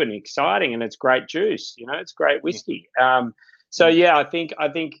 It's new and exciting and it's great juice, you know, it's great whiskey. So yeah, I think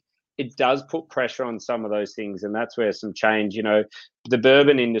it does put pressure on some of those things, and that's where some change, you know, the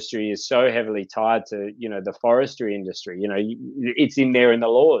bourbon industry is so heavily tied to, you know, the forestry industry, you know, it's in there in the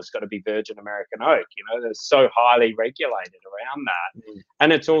law. It's got to be virgin American oak, you know, they're so highly regulated around that.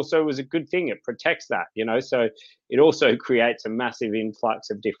 And it's also was a good thing. It protects that, you know, so it also creates a massive influx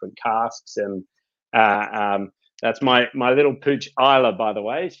of different casks. And that's my little pooch Isla, by the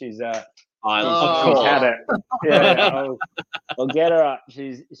way. She's she's had it. Yeah, I'll get her up.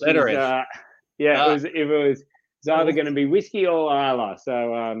 She's it was either going to be whiskey or Isla.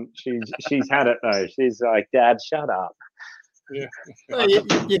 So she's had it though. She's like, Dad, shut up. Yeah.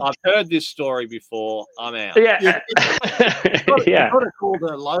 I've heard this story before. I'm out. Yeah. You've got to call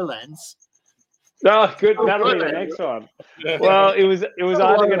the Lowlands. Oh, good. That'll be the next one. Well, it was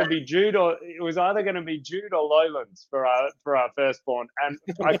either going to be Jude or Lowlands for our firstborn, and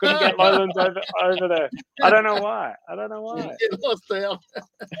I couldn't get Lowlands over there. I don't know why. You lost out.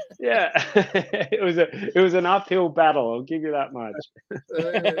 Yeah, it was an uphill battle. I'll give you that much.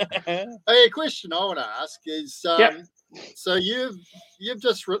 Hey, a question I want to ask is, so you're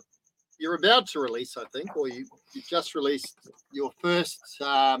about to release, I think, or you've just released your first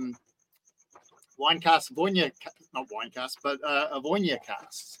wine cask, not wine cask, but Avonia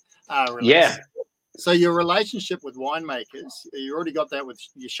casks. Yeah. So your relationship with winemakers, you already got that with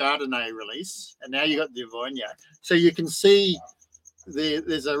your Chardonnay release, and now you got the Avonia. So you can see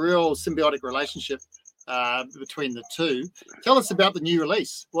there's a real symbiotic relationship between the two. Tell us about the new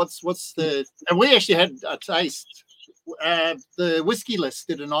release. What's the? And we actually had a taste. The Whiskey List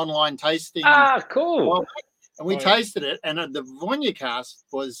did an online tasting. Ah, cool. And we tasted it, and the Avonia cask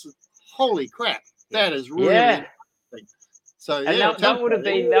was. Holy crap! That is really interesting. So that would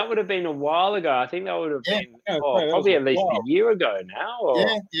have been a while ago. I think that would have been probably at least a year ago now. Or...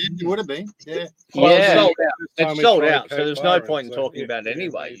 Yeah, it would have been. Yeah, it's sold out. So there's no point in talking about it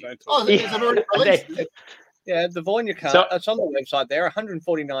anyway. It's already released. Yeah, the Avonia card. It's on the website there.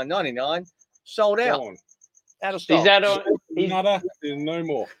 $149.99. Sold out. Out of stock. Is that on? There's no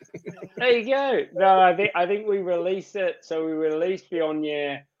more. There you go. No, I think we released it. So we released the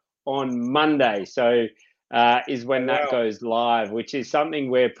Avonia on Monday, so is when that goes live, which is something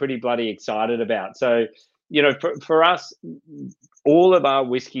we're pretty bloody excited about. So, you know, for us, all of our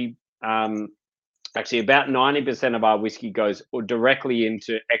whiskey, actually about 90% of our whiskey goes directly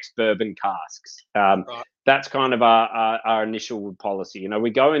into ex-bourbon casks. That's kind of our initial policy. You know,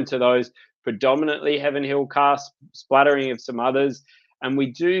 we go into those predominantly Heaven Hill casks, splattering of some others, and we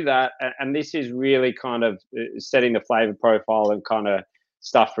do that. And this is really kind of setting the flavor profile and kind of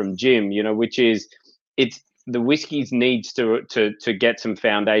stuff from Jim, you know, which is the whiskeys needs to get some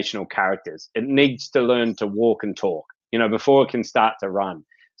foundational characters. It needs to learn to walk and talk, you know, before it can start to run.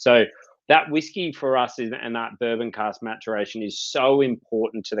 So that whiskey for us and that bourbon cask maturation is so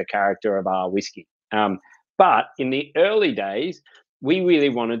important to the character of our whiskey. But in the early days, we really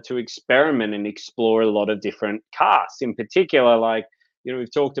wanted to experiment and explore a lot of different casks. In particular, like, you know,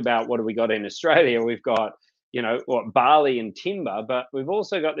 we've talked about what have we got in Australia? We've got, you know, barley and timber, but we've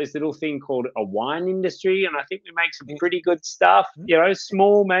also got this little thing called a wine industry, and I think we make some pretty good stuff, you know,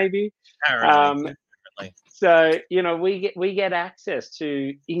 small maybe. So, you know, we get access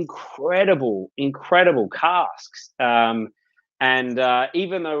to incredible casks. And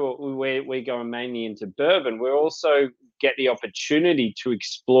even though we're going mainly into bourbon, we also get the opportunity to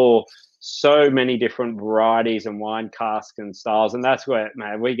explore so many different varieties and wine casks and styles. And that's where,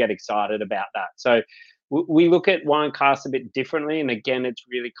 man, we get excited about that. So we look at wine casks a bit differently. And again, it's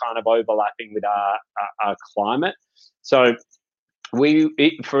really kind of overlapping with our climate. So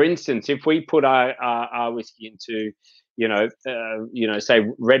for instance, if we put our whiskey into, say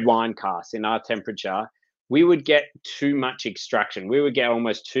red wine casks in our temperature, we would get too much extraction. We would get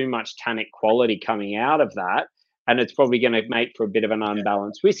almost too much tannic quality coming out of that, and it's probably going to make for a bit of an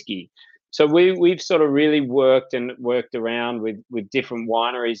unbalanced whiskey. So we've sort of really worked around with different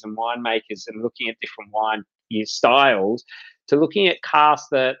wineries and winemakers and looking at different wine styles to looking at casks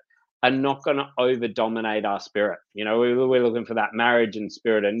that are not going to over dominate our spirit. You know, we're looking for that marriage and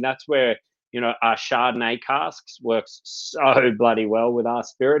spirit, and that's where, you know, our Chardonnay casks works so bloody well with our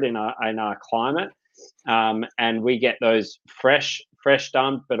spirit in our climate. And we get those fresh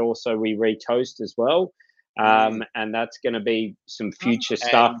dumped, but also we retoast as well. And that's going to be some future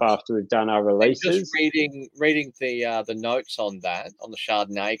stuff after we've done our releases. Just reading the notes on that, on the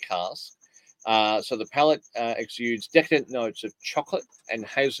Chardonnay cask. So the palate exudes decadent notes of chocolate and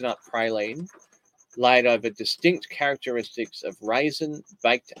hazelnut praline, laid over distinct characteristics of raisin,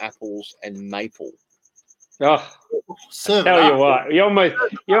 baked apples, and maple. Oh, tell you what, you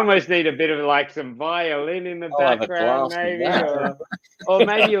almost need a bit of like some violin in the background, maybe, or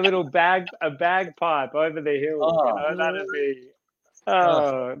maybe a little bagpipe over the hill. Oh, you know, that'd be.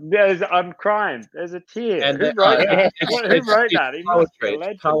 I'm crying. There's a tear. And Who wrote that? Who wrote that?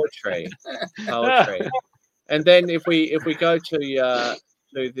 Poetry. And then if we go to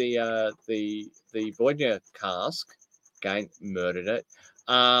the Boyne cask, again, murdered it.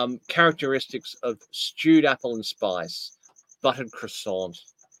 Characteristics of stewed apple and spice, buttered croissant,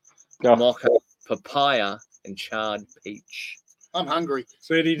 mocha, papaya, and charred peach. I'm hungry.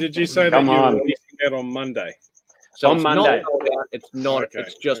 So, Eddie, did you say that you were releasing that on Monday? So on Monday. It's not. Okay.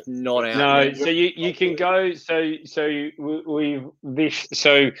 It's just not out. No, yet. so you can go. So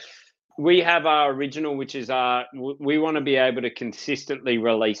we have our original, which is we want to be able to consistently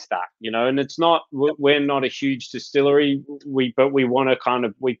release that, you know, and it's not, we're not a huge distillery, but we want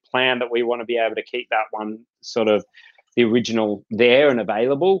to we plan that we want to be able to keep that one sort of the original there and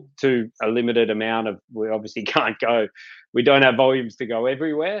available to a limited amount of, we obviously we don't have volumes to go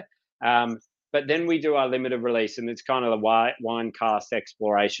everywhere. But then we do our limited release, and it's kind of a wine cask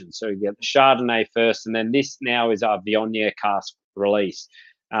exploration. So you get the Chardonnay first, and then this now is our Viognier cask release.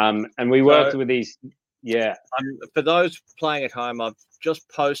 And we worked with these, for those playing at home, I've just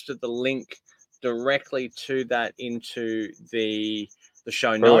posted the link directly to that into the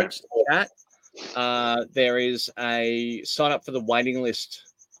show notes chat. There is a sign up for the waiting list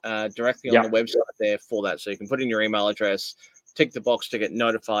directly on the website there for that. So you can put in your email address, tick the box to get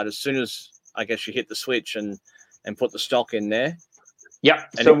notified as soon as, I guess, you hit the switch and put the stock in there. Yeah.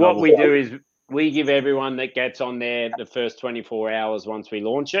 So what we do is we give everyone that gets on there the first 24 hours once we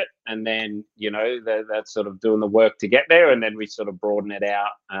launch it. And then, you know, that's sort of doing the work to get there. And then we sort of broaden it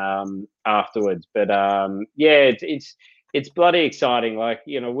out afterwards. But it's bloody exciting. Like,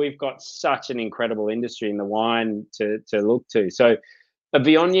 you know, we've got such an incredible industry in the wine to look to. So a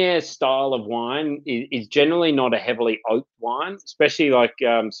Viognier style of wine is generally not a heavily oaked wine, especially like,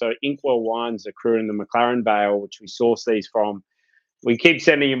 so Inkwell Wines, the crew in the McLaren Vale, which we source these from. We keep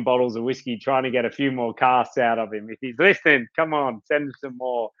sending him bottles of whiskey, trying to get a few more casks out of him. If he's listening, come on, send him some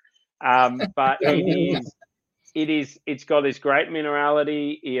more. But it's got this great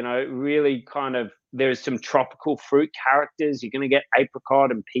minerality, you know, really kind of, there's some tropical fruit characters. You're going to get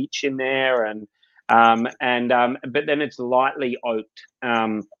apricot and peach in there, but then it's lightly oaked.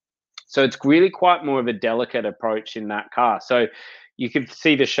 So it's really quite more of a delicate approach in that cask. So you can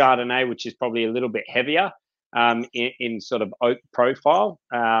see the Chardonnay, which is probably a little bit heavier in sort of oak profile.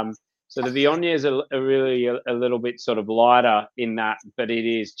 So the Viognier is really a little bit sort of lighter in that, but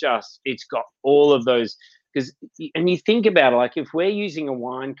it's got all of those. And you think about it, like if we're using a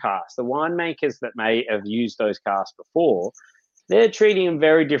wine cask, the winemakers that may have used those casks before, they're treating them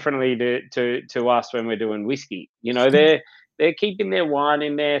very differently to us when we're doing whiskey. You know, they're keeping their wine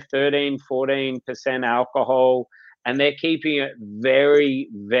in there 13-14% alcohol, and they're keeping it very,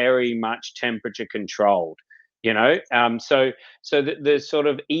 very much temperature controlled. You know, so the sort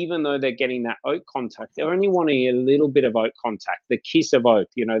of, even though they're getting that oak contact, they're only wanting a little bit of oak contact, the kiss of oak,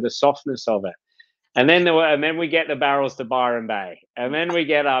 you know, the softness of it. And then we get the barrels to Byron Bay, and then we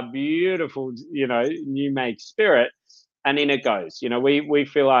get our beautiful, you know, new make spirit. and in it goes. You know, we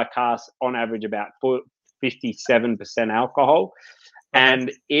fill our casks on average about 57% alcohol.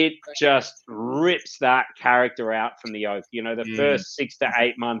 And it just rips that character out from the oak. You know, the first 6 to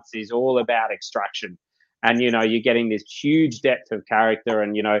 8 months is all about extraction. And, you know, you're getting this huge depth of character.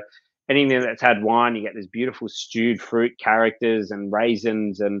 And, you know, anything that's had wine, you get this beautiful stewed fruit characters and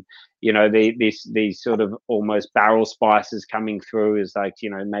raisins and, you know, these sort of almost barrel spices coming through as like, you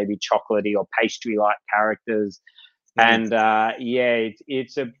know, maybe chocolatey or pastry-like characters. And,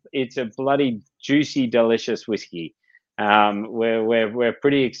 it's a bloody juicy, delicious whiskey. We're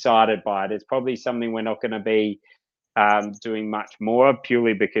pretty excited by it. It's probably something we're not going to be doing much more,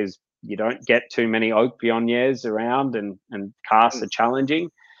 purely because you don't get too many oak Viogniers around, and casks are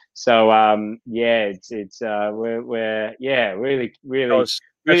challenging. So we're really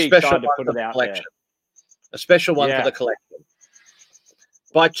excited to put it out there. A special one for the collection.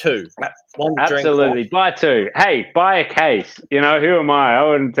 Buy two. One Absolutely. drink. Buy two. Hey, buy a case. You know, who am I? I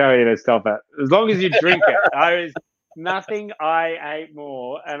wouldn't tell you to stop it. As long as you drink it. There is nothing I hate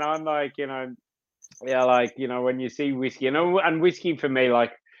more. And I'm like, you know, when you see whiskey, you know, and whiskey for me,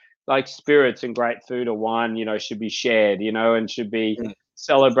 like spirits and great food or wine, you know, should be shared, you know, and should be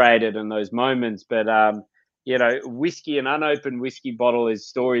celebrated in those moments. But, you know, whiskey, an unopened whiskey bottle is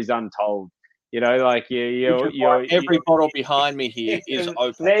stories untold. You know, like every bottle behind me here is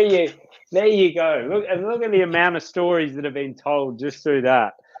open. There you go. Look at the amount of stories that have been told just through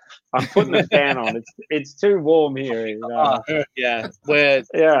that. I'm putting the fan on. It's too warm here. You know?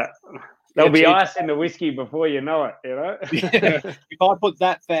 There'll be ice in the whiskey before you know it. You know. If I put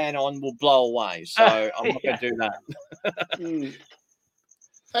that fan on, we'll blow away. So I'm not going to do that.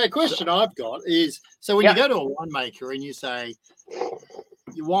 Hey, a question I've got is: so when you go to a winemaker and you say,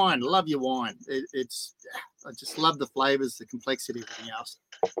 "Your wine, love your wine," I just love the flavors, the complexity, everything else.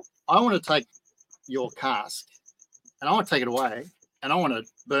 I want to take your cask and I want to take it away and I want to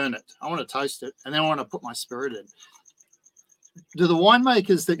burn it. I want to toast it, and then I want to put my spirit in. Do the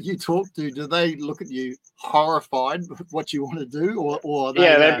winemakers that you talk to, do they look at you horrified with what you want to do, or they,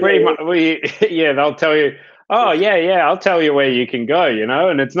 they're pretty much they'll tell you, oh yeah, I'll tell you where you can go, you know,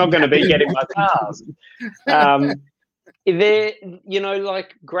 and it's not going to be getting my cask. They're, you know,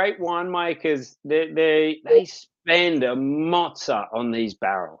 like great winemakers, they spend a mozza on these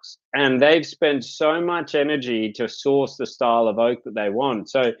barrels, and they've spent so much energy to source the style of oak that they want.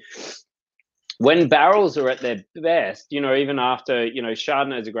 So when barrels are at their best, you know, even after, you know,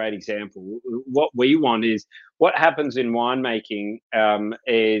 Chardonnay is a great example. What we want is, what happens in winemaking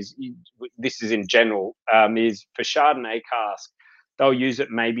is, this is in general, is for Chardonnay cask, they'll use it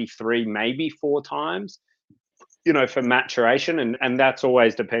maybe 3, maybe 4 times, you know, for maturation, and that's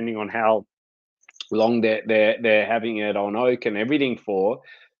always depending on how long they're having it on oak and everything for.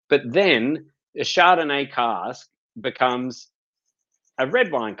 But then a Chardonnay cask becomes a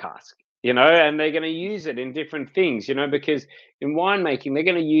red wine cask, you know, and they're going to use it in different things, you know, because in winemaking they're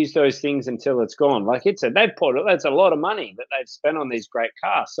going to use those things until it's gone. Like that's a lot of money that they've spent on these great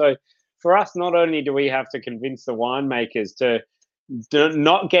casks. So for us, not only do we have to convince the winemakers to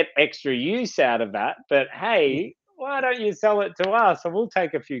not get extra use out of that, but hey, why don't you sell it to us and we'll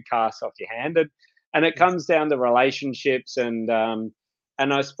take a few casks off your hand. And it comes down to relationships, and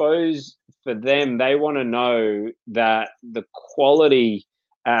I suppose for them, they want to know that the quality,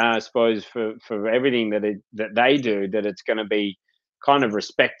 I suppose for everything that they do, that it's going to be kind of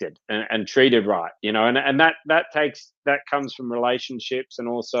respected and treated right, you know, and that comes from relationships, and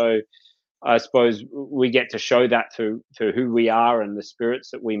also I suppose we get to show that through who we are and the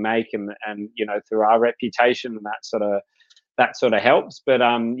spirits that we make, and you know, through our reputation, and that sort of helps. But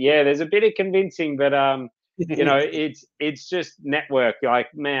there's a bit of convincing, but you know, it's just network. Like,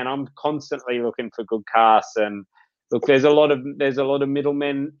 man, I'm constantly looking for good casks, and look, there's a lot of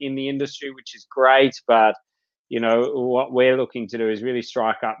middlemen in the industry, which is great, but you know, what we're looking to do is really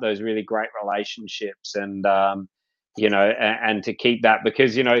strike up those really great relationships, and you know, and to keep that,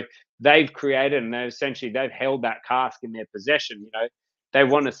 because you know, they've created, and they've held that cask in their possession. You know, they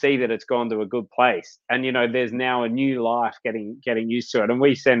want to see that it's gone to a good place, and you know, there's now a new life getting used to it. And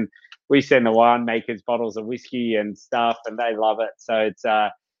we send the winemakers bottles of whiskey and stuff, and they love it. So it's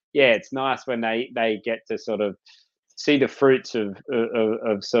it's nice when they get to sort of see the fruits of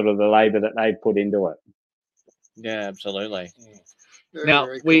sort of the labor that they put into it. Yeah, absolutely. Very, now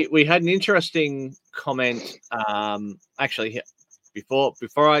very cool. we had an interesting comment. Actually, before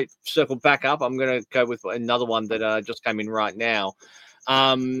I circle back up, I'm going to go with another one that just came in right now.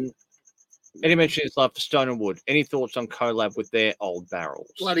 Eddy mentioned his love for Stone and Wood. Any thoughts on collab with their old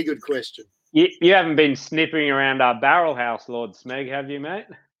barrels? Bloody good question. You haven't been sniffing around our barrel house, Lord Smeg, have you, mate?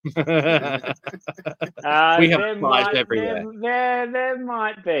 We have flies everywhere. There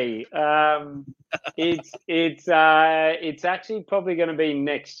might be. It's actually probably going to be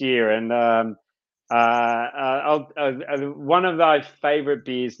next year, and one of my favorite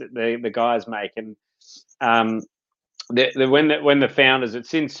beers that the guys make, and when the founders, it's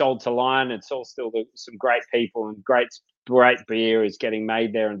since sold to Lion. It's all still some great people, and great beer is getting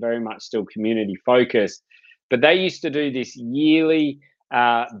made there, and very much still community focused. But they used to do this yearly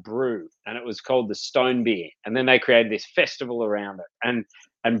brew, and it was called the Stone Beer, and then they created this festival around it.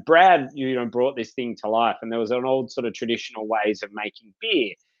 And Brad, brought this thing to life, and there was an old sort of traditional ways of making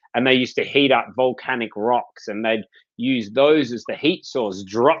beer, and they used to heat up volcanic rocks, and they'd use those as the heat source,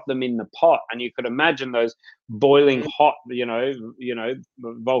 drop them in the pot, and you could imagine those boiling hot,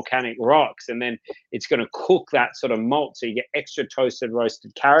 volcanic rocks, and then it's going to cook that sort of malt, so you get extra toasted,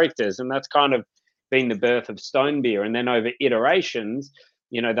 roasted characters, and that's kind of been the birth of Stone Beer. And then over iterations,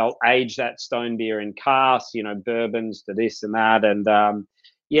 they'll age that Stone Beer in casks, bourbons to this and that, and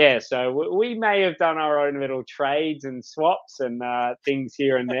so we may have done our own little trades and swaps and things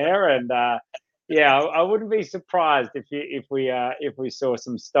here and there, and I wouldn't be surprised if we saw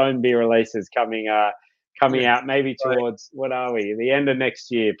some Stone Beer releases coming out maybe towards, what are we, the end of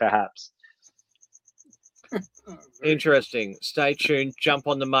next year perhaps. Interesting. Stay tuned. Jump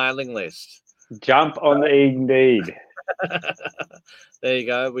on the mailing list. Jump on the Indeed. There you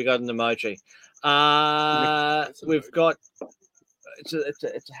go. We got an emoji. We've got. It's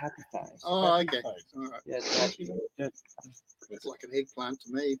a happy face. Oh, okay. All right. Yeah, it's like an eggplant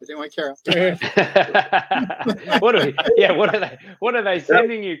to me. But anyway, carry on. What are they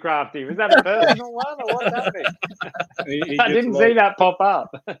sending you, Crafty? Was that a personal one, or what's happening? I didn't see that pop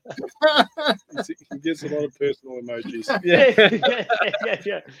up. He gets a lot of personal emojis.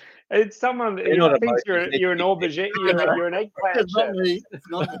 Yeah. It's someone who thinks you're an aubergine. You're an eggplant. It's not me. It's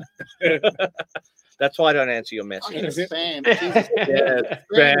not me. That's why I don't answer your messages. Spam.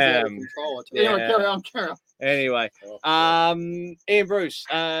 Spam. Anyway, carry on. Anyway, Ian Bruce,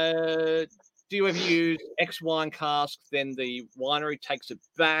 do you ever use X wine cask, then the winery takes it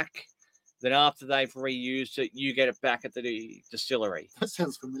back, then after they've reused it, you get it back at the distillery? That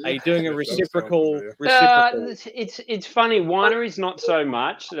sounds familiar. Are you doing a reciprocal? It's funny. Wineries not so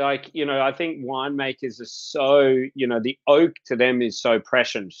much. Like, I think winemakers are so, the oak to them is so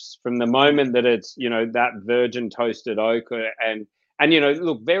precious from the moment that it's, that virgin toasted oak, and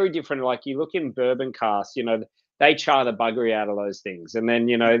look, very different. Like, you look in bourbon casks, they char the buggery out of those things, and then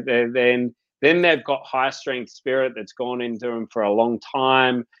then they've got high strength spirit that's gone into them for a long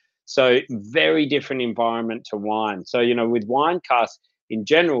time. So very different environment to wine. So, with wine casks in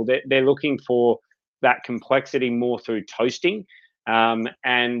general, they're looking for that complexity more through toasting. And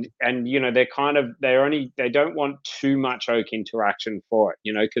they don't want too much oak interaction for it,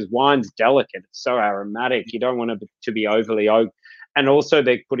 because wine's delicate. It's so aromatic. You don't want it to be overly oak. And also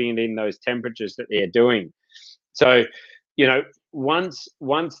they're putting it in those temperatures that they're doing. So, once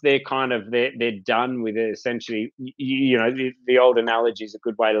they're they're done with it, essentially, the old analogy is a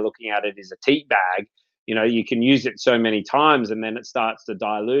good way of looking at it is a tea bag. You can use it so many times, and then it starts to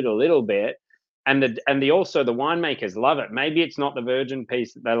dilute a little bit. And also the winemakers love it. Maybe it's not the virgin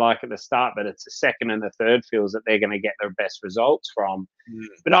piece that they like at the start, but it's the second and the third fills that they're going to get their best results from.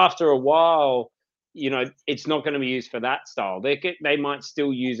 But after a while, it's not going to be used for that style. They might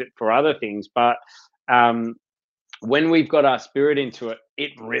still use it for other things, but when we've got our spirit into it,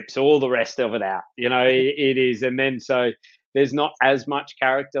 it rips all the rest of it out. It is. And then so there's not as much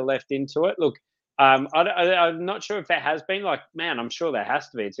character left into it. Look, I'm not sure if there has been. Like, man, I'm sure there has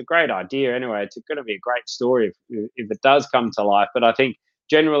to be. It's a great idea anyway. It's going to be a great story if it does come to life. But I think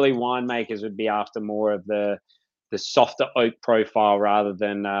generally winemakers would be after more of the softer oak profile rather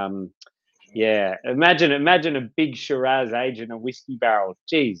than Imagine a big Shiraz aged in a whiskey barrel.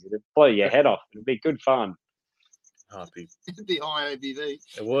 Jeez, it'd blow your head off. It'd be good fun. Oh, it'd be high ABV.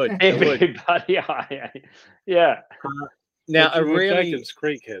 It would. Everybody high. Yeah. Now, Jenkins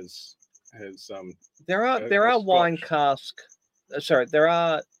Creek has there are wine cask. Sorry, there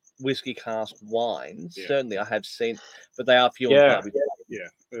are whiskey cask wines. Yeah. Certainly, I have seen, but they are few and far between. Yeah,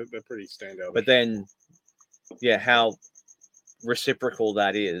 they're pretty standout. But then, how reciprocal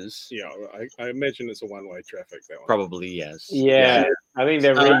that is. Yeah, I imagine it's a one-way traffic. That one. Probably, yes. Yeah, I think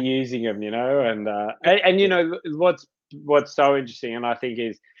they're reusing them, and what's so interesting, and I think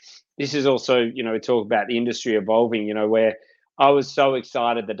this is also, talk about the industry evolving, where I was so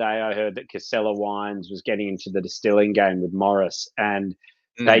excited the day I heard that Casella Wines was getting into the distilling game with Morris, and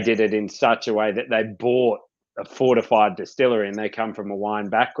they did it in such a way that they bought a fortified distillery, and they come from a wine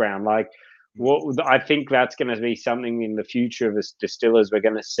background. Like, what I think that's going to be something in the future of us distillers we're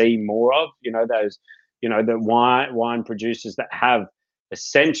going to see more of. Those, the wine producers that have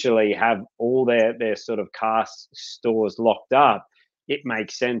essentially have all their sort of cask stores locked up. It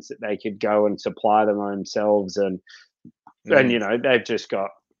makes sense that they could go and supply them themselves, and they've just got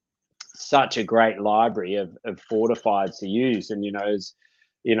such a great library of fortifieds to use. And as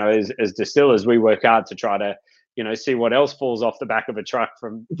distillers, we work hard to try to see what else falls off the back of a truck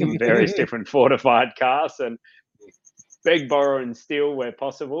from various different fortified casks, and beg, borrow, and steal where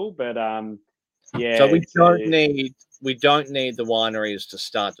possible. But so we don't need the wineries to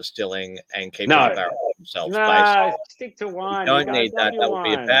start distilling and keep the barrel themselves. No, stick to wine. You don't need that. That would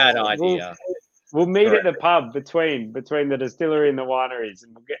be a bad idea. We'll meet at the pub between the distillery and the wineries,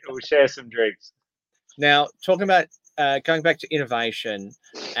 and we'll share some drinks. Now, talking about going back to innovation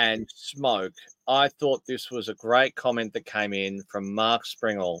and smoke, I thought this was a great comment that came in from Mark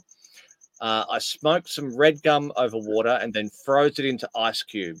Springle. I smoked some red gum over water and then froze it into ice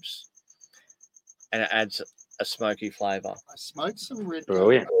cubes, and it adds a smoky flavour. I smoked some red gum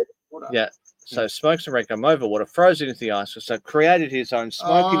over water. Yeah. So smoked some red gum over water, froze it into the ice. So created his own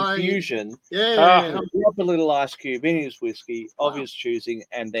smoke infusion. Yeah. Dropped a little ice cube in his whiskey of his choosing,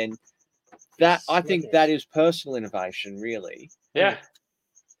 and then that I think that is personal innovation, really. Yeah.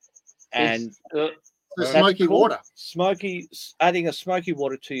 And the smoky water. Adding a smoky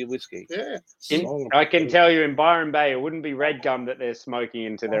water to your whiskey. Yeah. I can tell you in Byron Bay, it wouldn't be red gum that they're smoking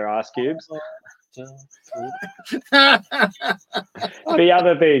into their ice cubes. The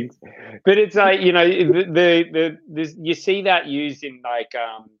other things, but it's like you see that used in like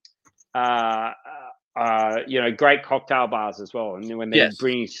great cocktail bars as well, and when they're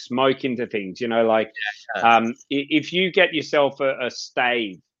bringing smoke into things, if you get yourself a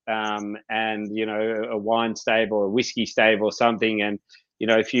stave, and a wine stave or a whiskey stave or something, and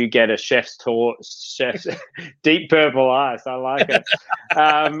if you get a chef's deep purple ice, I like it.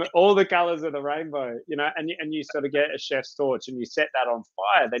 All the colors of the rainbow, and you sort of get a chef's torch and you set that on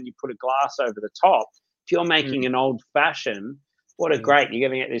fire, then you put a glass over the top. If you're making an old fashioned, what a great, you're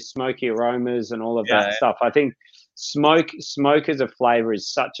going to get these smoky aromas and all of that stuff. I think smoke as a flavor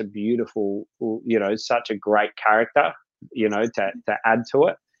is such a beautiful, such a great character, to add to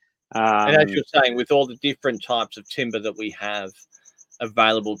it. And as you're saying, with all the different types of timber that we have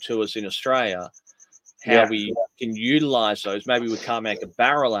available to us in Australia, how we can utilize those. Maybe we can't make a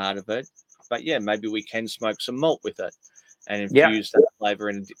barrel out of it, but maybe we can smoke some malt with it and infuse that flavor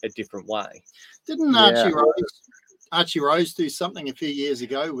in a different way. Didn't Archie Rose do something a few years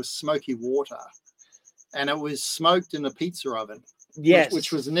ago with smoky water, and it was smoked in a pizza oven? Yes,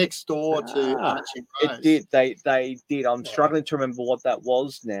 which was next door to Archie Rose. It did. They did. I'm struggling to remember what that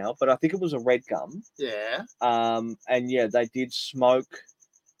was now, but I think it was a red gum. Yeah. And they did smoke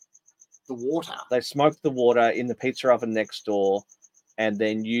the water. They smoked the water in the pizza oven next door, and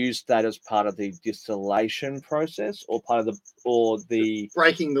then used that as part of the distillation process, or part of the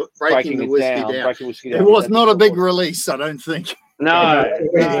breaking the whiskey down. It was not a big release, I don't think. No.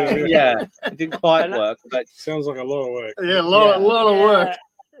 It didn't quite work, but sounds like a lot of work. Yeah, a lot of work.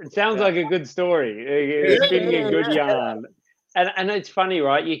 It sounds like a good story. It's been a good yarn. And it's funny,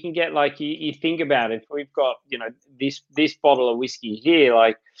 right? You can get you think about it. If we've got this bottle of whiskey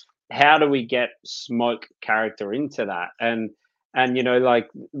here, how do we get smoke character into that? And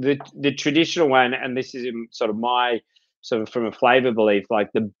the traditional way, and this is in sort of my from a flavor belief,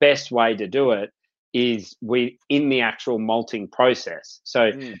 the best way to do it is in the actual malting process.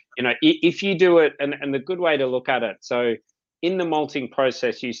 So, if you do it, and the good way to look at it, so in the malting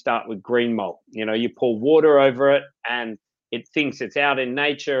process, you start with green malt. You pour water over it, and it thinks it's out in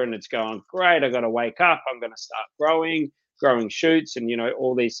nature, and it's going, great, I got to wake up, I'm going to start growing shoots, and,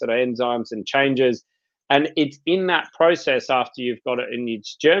 all these sort of enzymes and changes. And it's in that process, after you've got it and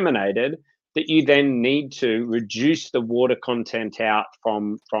it's germinated, that you then need to reduce the water content out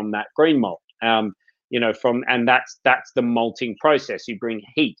from that green malt. And that's the malting process. You bring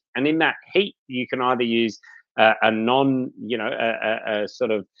heat, and in that heat, you can either use a non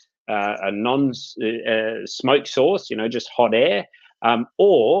smoke source, just hot air,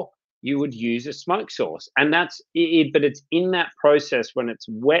 or you would use a smoke source. And that's it. But it's in that process when it's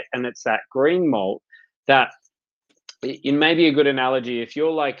wet and it's that green malt that. It may be a good analogy if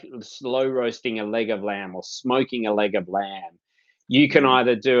you're slow roasting a leg of lamb or smoking a leg of lamb. You can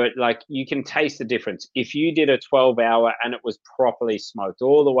either do it you can taste the difference. If you did a 12-hour and it was properly smoked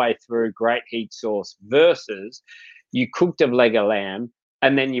all the way through, great heat source, versus you cooked a leg of lamb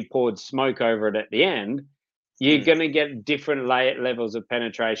and then you poured smoke over it at the end, you're going to get different levels of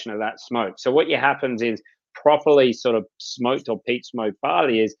penetration of that smoke. So what happens is properly sort of smoked or peat smoked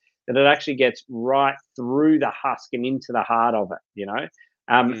barley is that it actually gets right through the husk and into the heart of it,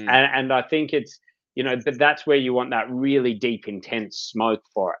 and I think it's, but that's where you want that really deep, intense smoke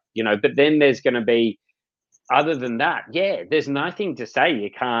for it, but then there's going to be, other than that, there's nothing to say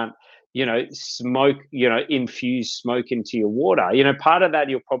you can't, smoke, infuse smoke into your water. Part of that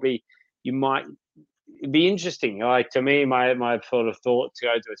you might be interesting. Like, to me, my sort of thought to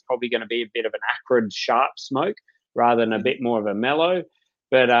go to, it's probably going to be a bit of an acrid, sharp smoke rather than a bit more of a mellow.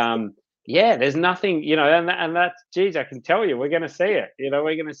 But there's nothing, and that's, geez, I can tell you, we're going to see it.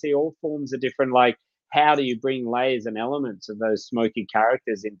 We're going to see all forms of different, like, how do you bring layers and elements of those smoky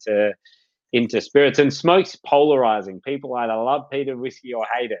characters into spirits? And smoke's polarizing. People either love peated whiskey or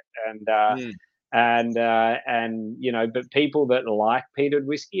hate it, but people that like peated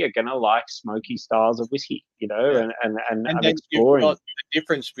whiskey are going to like smoky styles of whiskey, and then exploring. You've got the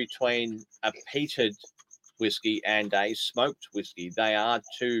difference between a peated whiskey and a smoked whiskey. They are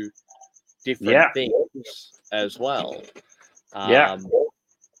two different things as well.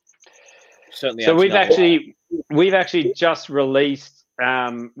 Certainly. So we've actually just released.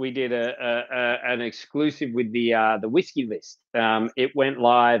 We did an exclusive with the whiskey list. It went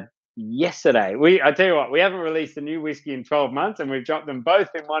live yesterday. I tell you what, we haven't released a new whiskey in 12 months, and we've dropped them both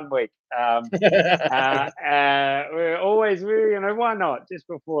in 1 week. We're always, why not? Just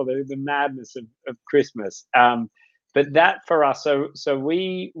before the madness of Christmas. But that for us, so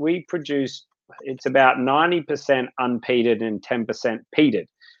we produce, it's about 90% unpeated and 10% peated.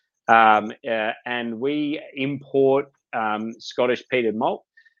 And we import Scottish peated malt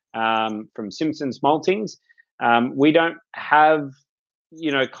from Simpson's Maltings. We don't have,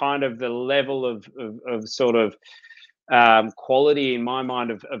 kind of the level of sort of quality in my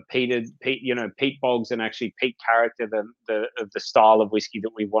mind of peat bogs and actually peat character of the style of whiskey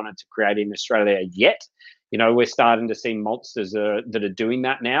that we wanted to create in Australia yet. We're starting to see maltsters that are doing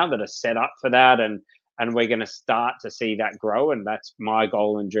that now, that are set up for that, and we're going to start to see that grow. And that's my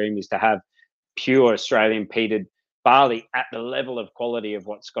goal and dream, is to have pure Australian peated barley at the level of quality of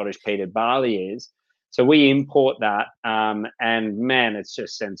what Scottish peated barley is. So we import that, and man, it's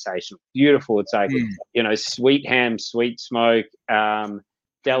just sensational, beautiful. It's like, sweet ham, sweet smoke,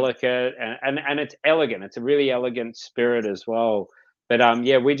 delicate, and it's elegant. It's a really elegant spirit as well. But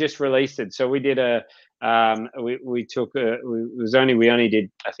we just released it. So we did we only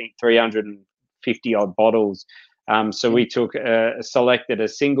did, I think, 350 odd bottles. So we selected a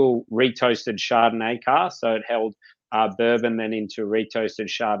single retoasted Chardonnay cask. So it held bourbon then into retoasted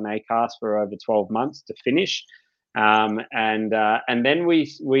Chardonnay cask for over 12 months to finish. And then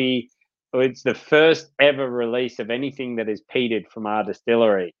it's the first ever release of anything that is peated from our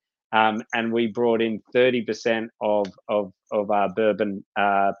distillery. And we brought in 30% of our bourbon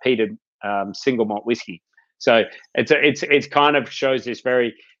peated single malt whiskey. So it's kind of shows this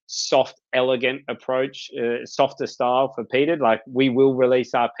very soft, elegant approach, softer style for peated. Like, we will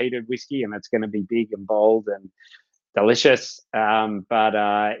release our peated whiskey, and it's going to be big and bold and delicious. I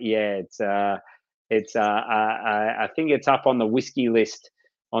think it's up on the whiskey list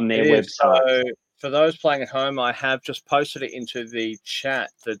on their website. So for those playing at home, I have just posted it into the chat,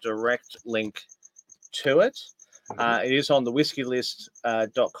 the direct link to it. It is on the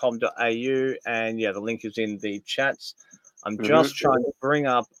whiskey.com.au, and the link is in the chats. I'm just trying to bring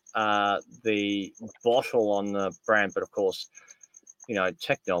up the bottle on the brand, but of course,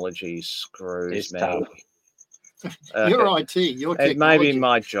 technology screws me. Your IT, your technology. It may be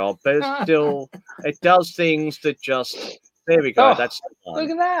my job, but it's still, it does things that just, there we go. That's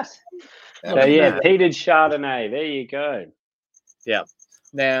look at that. So peated Chardonnay. There you go. Yeah.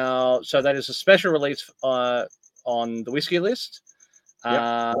 Now, so that is a special release on the whiskey list.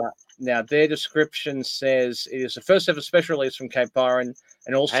 Now, their description says it is the first ever special release from Cape Byron,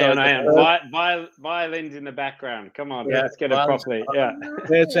 and also violins in the background. Come on, let's get it properly. Yeah,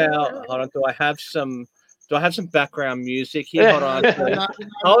 there's our. Hold on, do I have some background music here? Hold on.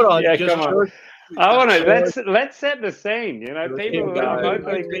 Hold on. Yeah, come on. I want to let's set the scene. People are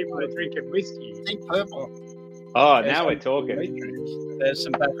drinking whiskey. Think purple. Oh, now we're talking. There's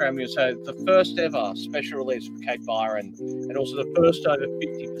some background music. So the first ever special release from Cape Byron, and also the first over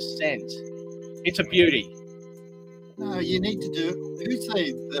 50%. It's a beauty. No, you need to do. Who's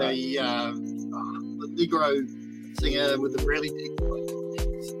the Negro singer with the really deep voice?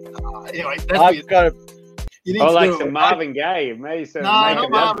 Anyway, I've got to. Like some Marvin Gaye, maybe some make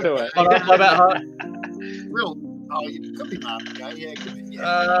love to it. What about her? Real? Oh, it could be Marvin Gaye. Yeah, it could be.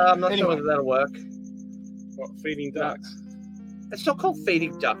 Yeah. I'm not sure whether that'll work. What, Feeding Ducks? It's not called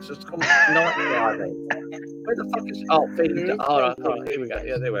Feeding Ducks. It's called Night Driving. Where the fuck is? Oh, Feeding Ducks. Hold on. Here we go.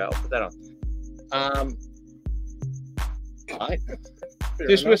 Yeah, there we are. I'll put that on. Right.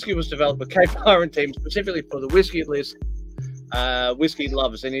 This whiskey was developed by Cape Byron team specifically for the whiskey list, whiskey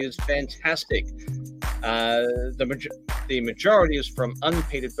lovers, and it is fantastic. The majority is from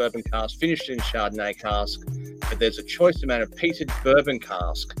unpeated bourbon cask, finished in Chardonnay cask, but there's a choice amount of peated bourbon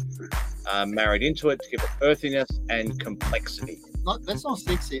cask married into it to give it earthiness and complexity. That's not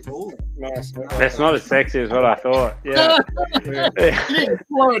sexy at all. That's not as sexy as what I thought. Yeah.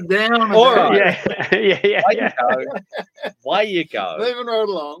 Slow it down. All right. Yeah. Way you go. Moving right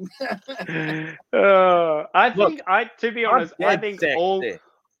along. To be honest,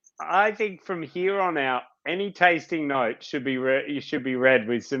 I think from here on out, any tasting note should be read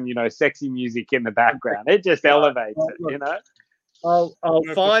with some, sexy music in the background. It just elevates it, you know. I'll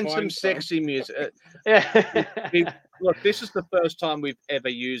find some sexy music. Look, this is the first time we've ever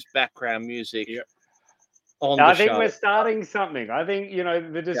used background music on the show. I think we're starting something. I think,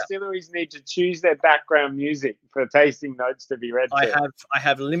 the distilleries need to choose their background music for tasting notes to be read. I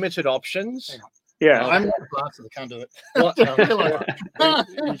have limited options. Yeah. I'm not glasses. I can't do it.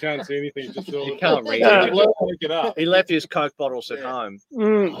 You can't see anything. Just you can't read it. He left his Coke bottles at home.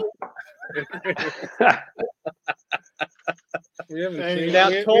 We haven't seen, now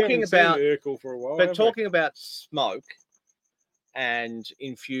we talking haven't about seen Urkel for a while, but talking about smoke and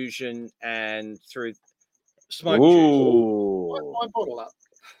infusion and through smoke juice. My bottle up.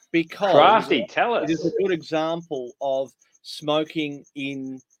 Because Crafty, tell us. It is a good example of smoking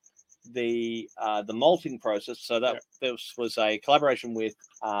in the malting process. So that this was a collaboration with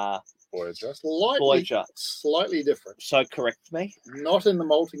Voyager. Slightly different. So correct me. Not in the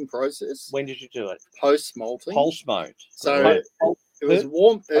malting process. When did you do it? Post malting. Post malt. So it was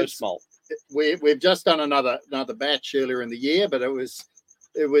warm. Post malt. We've just done another batch earlier in the year, but it was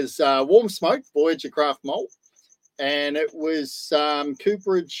warm smoked Voyager craft malt, and it was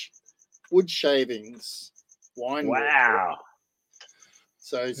cooperage wood shavings wine. Wow.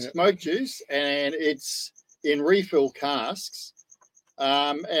 So smoke juice, and it's in refill casks.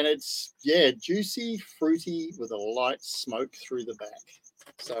 And it's juicy, fruity with a light smoke through the back.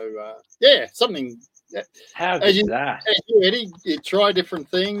 So something. How good is that? As you, Eddie, you try different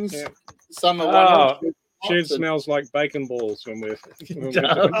things. Yeah. Some are Shed smells like bacon balls when we're.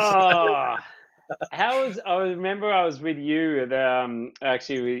 I remember I was with you at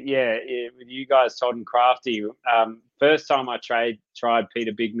with you guys, Todd and Crafty. First time I tried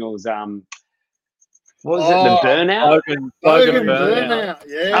Peter Bignell's what was it? The burnout? Bogan burnout.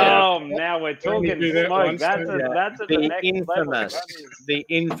 Yeah. Oh, now we're talking smoke. That's at the next infamous, level. The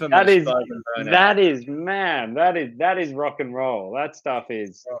infamous Bogan burnout. That is rock and roll. That stuff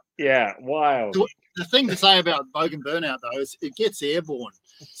is wild. The thing to say about Bogan burnout though is it gets airborne.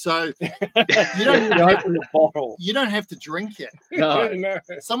 So you don't open the bottle. You don't have to drink it. No.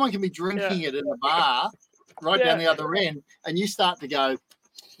 Someone can be drinking it in a bar right down the other end, and you start to go,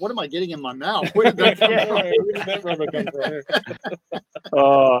 what am I getting in my mouth? Where did that come from? Where did that rubber come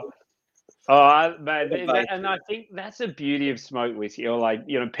from? Man, and I think that's the beauty of smoked whiskey, or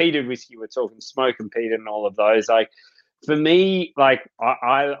peated whiskey. We're talking smoke and peated and all of those. Like for me, I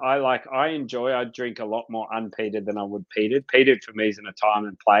drink a lot more unpeated than I would peated. Peated for me is in a time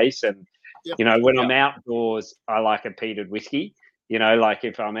and place, and when I'm outdoors, I like a peated whiskey. Like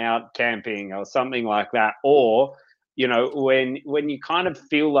if I'm out camping or something like that, or when you kind of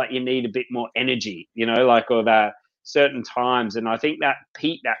feel like you need a bit more energy, or that certain times. And I think that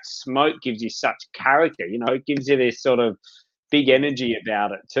that smoke gives you such character, it gives you this sort of big energy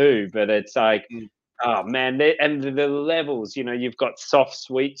about it too. But it's like, oh man, and the levels, you've got soft,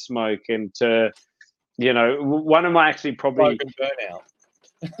 sweet smoke and one of my actually probably Bogan burnout.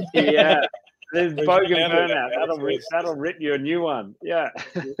 Yeah. There's Bogan burnout. That'll rip you a new one. Yeah.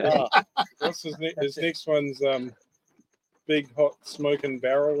 What's this next one's big hot smoking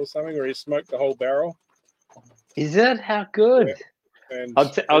barrel or something, or he smoked the whole barrel. Is that how good? Yeah.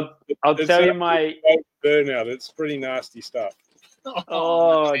 I'll tell you my burnout. It's pretty nasty stuff.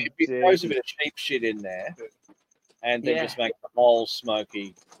 Oh, he throws a bit of cheap shit in there, and then just make the whole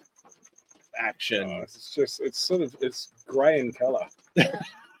smoky action. It's grey in colour.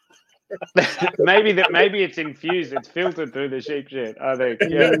 maybe it's infused. It's filtered through the sheep shit, I think.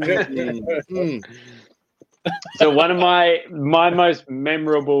 Yeah. So one of my most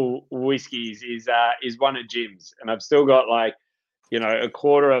memorable whiskeys is one of Jim's, and I've still got a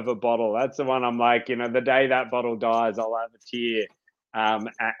quarter of a bottle. That's the one I'm like, the day that bottle dies, I'll have a tear.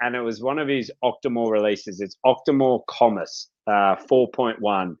 And it was one of his Octomore releases. It's Octomore Commerce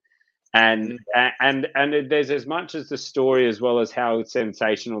 4.1. And there's as much as the story as well as how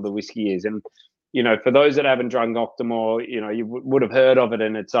sensational the whiskey is. And, for those that haven't drunk Octomore, you would have heard of it.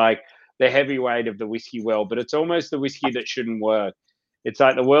 And it's like the heavyweight of the whiskey well, but it's almost the whiskey that shouldn't work. It's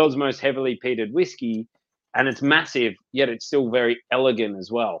like the world's most heavily peated whiskey, and it's massive, yet it's still very elegant as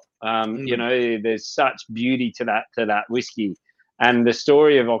well. You know, there's such beauty to that whiskey. And the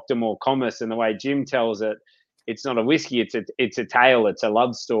story of Octomore Commerce and the way Jim tells it, it's not a whiskey, it's a tale, it's a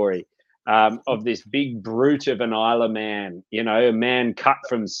love story of this big brute of an Isla man, you know, a man cut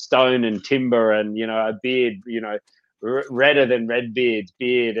from stone and timber and, you know, a beard, you know, redder than Redbeard's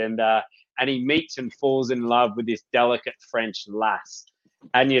beard. And he meets and falls in love with this delicate French lass.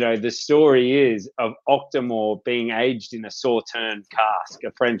 And, you know, the story is of Octomore being aged in a Sauterne cask,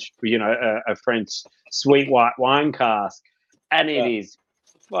 a French, you know, a French sweet white wine cask. And it is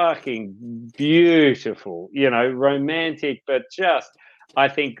fucking beautiful, you know, romantic, but just, I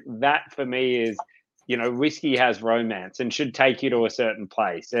think that for me is, you know, whiskey has romance and should take you to a certain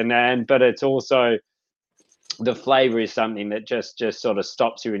place. But it's also, the flavor is something that just sort of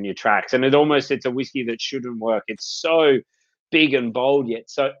stops you in your tracks. And it's a whiskey that shouldn't work. It's so big and bold, yet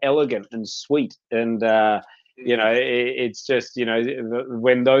so elegant and sweet. And, you know, it's just, you know,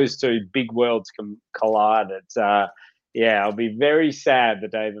 when those two big worlds can collide, it's, yeah, I'll be very sad the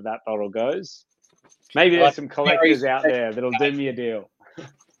day that bottle goes. Maybe there's some collectors out there that'll do me a deal.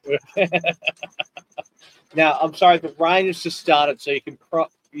 Now, I'm sorry, the rain has just started, so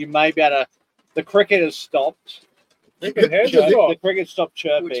you may be able to. The cricket has stopped. The cricket stopped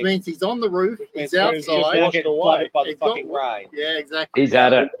chirping, which means he's on the roof. He's outside. Washed away by the fucking rain. Yeah, exactly. He's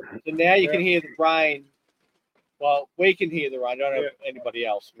at it. So now you can hear the rain. Well, we can hear the rain. I don't know anybody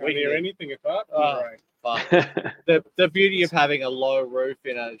else. We can hear anything apart from the rain. But the beauty of having a low roof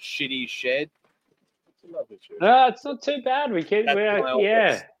in a shitty shed. It's a lovely shed. No, it's not too bad.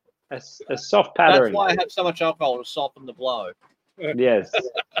 A soft pattern. That's why I have so much alcohol to soften the blow. Yes.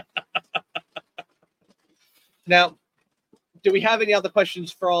 Now, do we have any other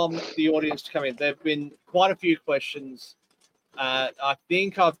questions from the audience to come in? There have been quite a few questions. I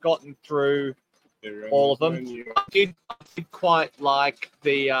think I've gotten through all of them. I did quite like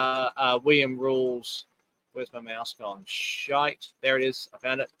the William Rules. Where's my mouse gone? Shite. There it is. I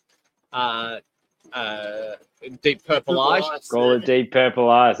found it. Deep Purple Eyes. Call it Deep Purple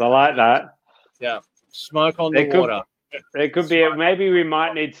Eyes. I like that. Yeah. Smoke on the water. It could be. Maybe we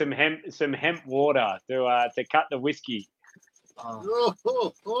might need some hemp water to cut the whiskey.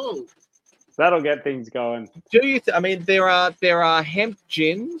 That'll get things going. Do you? I mean, there are hemp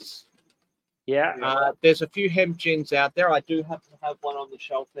gins. Yeah. There's a few hemp gins out there. I do happen to have one on the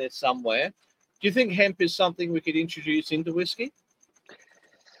shelf there somewhere. Do you think hemp is something we could introduce into whiskey?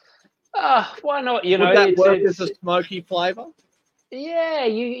 Why not? Would that work as a smoky flavour? Yeah,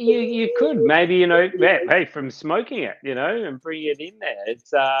 you could maybe, you know, hey, from smoking it, you know, and bring it in there.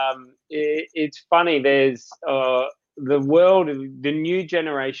 It's funny. There's the world, the new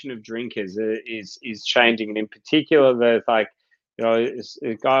generation of drinkers is changing, and in particular, there's like, you know,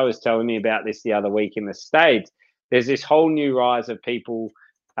 a guy was telling me about this the other week in the States. There's this whole new rise of people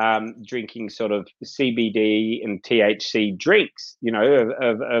drinking sort of CBD and THC drinks, you know,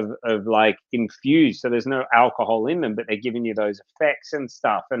 of like infused. So there's no alcohol in them, but they're giving you those effects and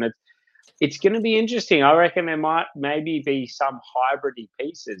stuff. And it's going to be interesting. I reckon there might maybe be some hybridy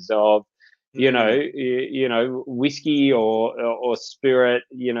pieces of, you know, whiskey or spirit,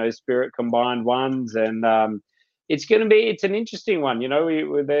 you know, spirit combined ones. And it's an interesting one. You know,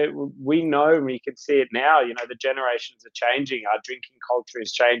 we know, and we can see it now, you know, the generations are changing. Our drinking culture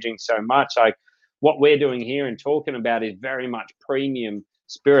is changing so much. Like what we're doing here and talking about is very much premium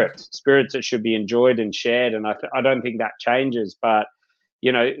spirits that should be enjoyed and shared. And I don't think that changes, but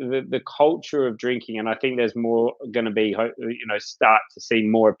you know, the culture of drinking, and I think there's more going to be, you know, start to see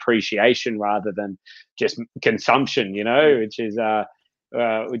more appreciation rather than just consumption, you know, which is a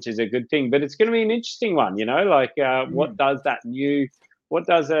good thing. But it's going to be an interesting one, you know, like what does a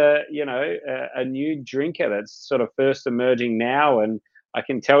new drinker that's sort of first emerging now, and I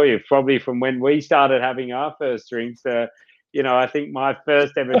can tell you probably from when we started having our first drinks, you know, I think my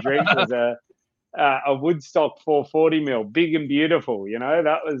first ever drink was a Woodstock 440 ml, big and beautiful, you know,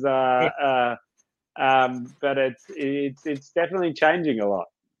 that was but it's definitely changing a lot.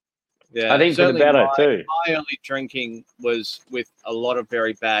 Yeah, I think for the better too. My early drinking was with a lot of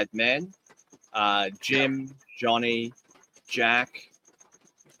very bad men, Jim, Johnny, Jack,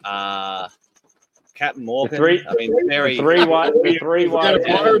 Captain Morgan. The three white.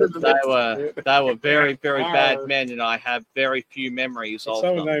 They were very, very bad men, and I have very few memories of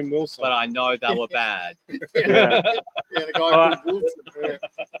them. Named Wilson. But I know they were bad. The guy called Wilson.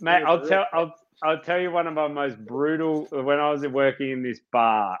 Mate, I'll tell you one of my most brutal. When I was working in this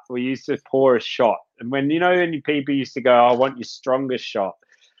bar, we used to pour a shot, and when people used to go, "I want your strongest shot,"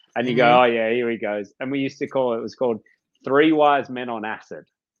 and you go, "Oh yeah, here he goes," and we used to call it. It was called Three Wise Men on Acid.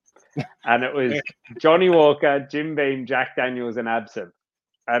 And it was Johnny Walker, Jim Beam, Jack Daniels, and Absinthe.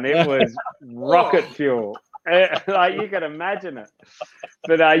 And it was rocket fuel. Like, you can imagine it.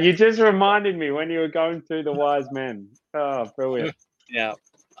 But you just reminded me when you were going through the Wise Men. Oh, brilliant. Yeah.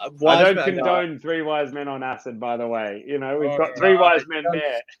 I don't condone Three Wise Men on Acid, by the way. You know, we've got Three Wise Men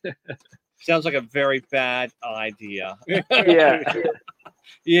there. Sounds like a very bad idea. Yeah.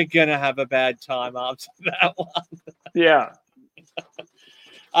 You're going to have a bad time after that one. Yeah.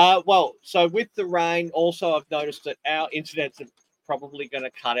 Well, so with the rain, also I've noticed that our internet's probably going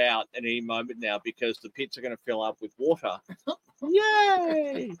to cut out at any moment now because the pits are going to fill up with water.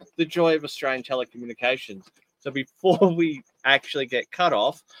 Yay! The joy of Australian telecommunications. So before we actually get cut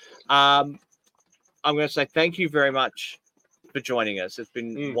off, I'm going to say thank you very much for joining us. It's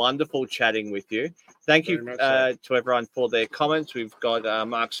been wonderful chatting with you. Thank you to everyone for their comments. We've got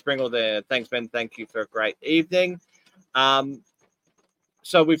Mark Springle there. Thanks, Ben. Thank you for a great evening.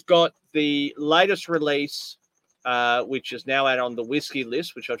 So we've got the latest release, which is now out on the whiskey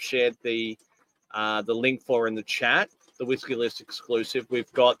list, which I've shared the link for in the chat. The whiskey list exclusive.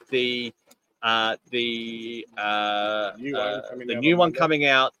 We've got the new one coming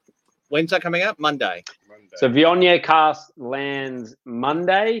out. When's that coming out? Monday. So Viognier Cast lands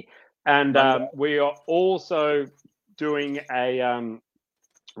Monday, and we are also doing a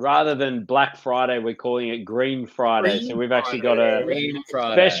rather than Black Friday, we're calling it Green Friday. So we've actually got a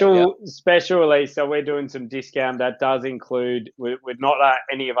special release. So we're doing some discount that does include. We're not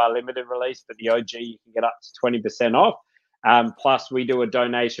any of our limited release, but the OG you can get up to 20% off. Plus, we do a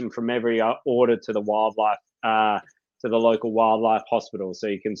donation from every order to the wildlife. To the local wildlife hospital, so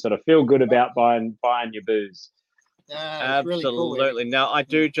you can sort of feel good about buying your booze. Absolutely. Really cool. Now, I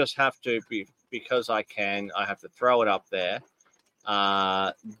do just have to because I have to throw it up there.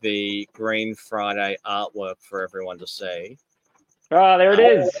 The Green Friday artwork for everyone to see. Oh, there it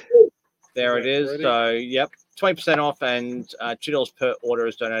is. There it is. Ready? So, yep, 20% off, and $2 per order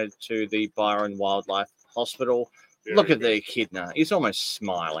is donated to the Byron Wildlife Hospital. Look at the kid now; he's almost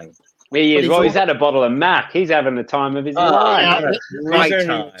smiling. He is. Well, he's had a bottle of Mac. He's having the time of his life. He's having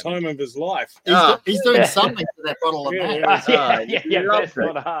the time of his life. He's doing something to that bottle of Mac.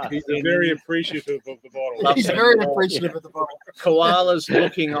 He's very appreciative of the bottle. He's very appreciative of the bottle. Koala's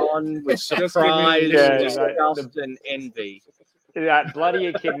looking on with surprise, disgust, and envy. That bloody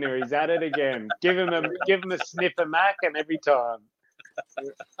echidna, he's at it again. Give him a sniff of Mac, and every time.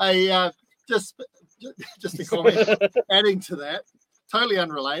 Just a comment. Adding to that. Totally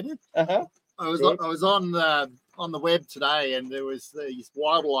unrelated. I was on the web today, and there was these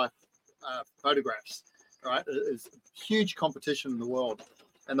wildlife photographs. Right, it's a huge competition in the world,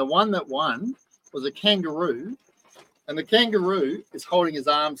 and the one that won was a kangaroo, and the kangaroo is holding his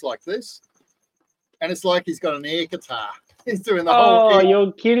arms like this, and it's like he's got an air guitar. He's doing the whole. Oh,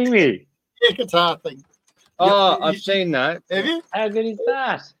 you're kidding me! Air guitar thing. I've seen that. Have you? How good is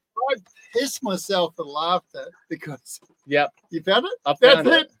that? I pissed myself with laughter because. Yep. You found it? I found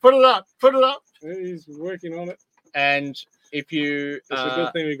it. Put it up. He's working on it. And if you... It's a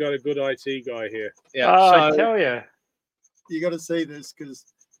good thing we got a good IT guy here. Yeah. I tell you. You got to see this because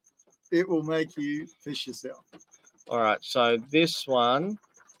it will make you piss yourself. All right. So this one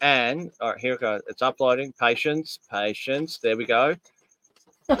and... All right, here we go. It's uploading. Patience. There we go.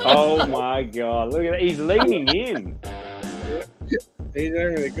 Oh, my God. Look at that. He's leaning in. He's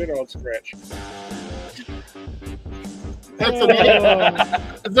having a good old scratch. That's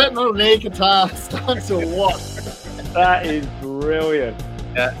is that not an air guitar stunts or what? That is brilliant.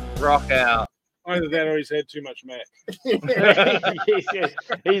 Yeah, rock out. Either that or he's had too much Mac.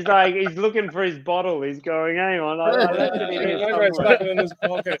 He's looking for his bottle. He's going, hang on. It's stuck in his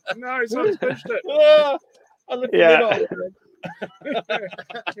pocket. No, someone's pushed it. I looked at it.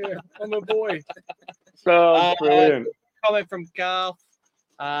 I'm a boy. Oh, brilliant. Comment from Garth.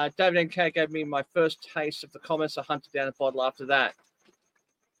 David NK gave me my first taste of the comments. I hunted down a bottle after that.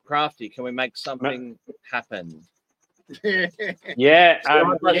 Crafty, can we make something happen? Yeah.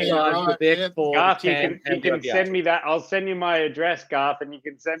 Garth, you can send me that. I'll send you my address, Garth, and you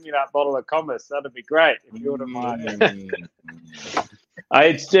can send me that bottle of commerce. That'd be great if you wouldn't mind.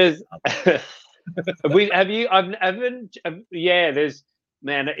 It's just there's.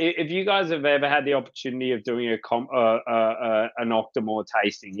 Man, if you guys have ever had the opportunity of doing an Octomore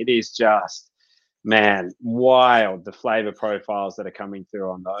tasting, it is just, man, wild, the flavor profiles that are coming through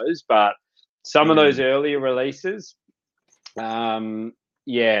on those. But some of those earlier releases,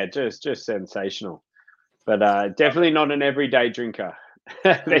 just sensational. But definitely not an everyday drinker.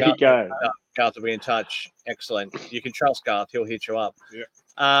 There you go. Garth will be in touch. Excellent. You can trust Garth. He'll hit you up. Yeah.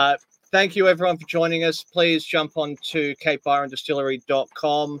 thank you everyone for joining us. Please jump on to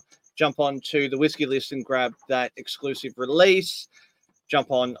capebyrondistillery.com, jump on to the whiskey list and grab that exclusive release. Jump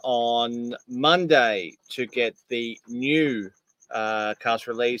on Monday to get the new cast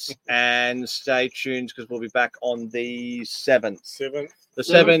release, and stay tuned because we'll be back on the 7th. The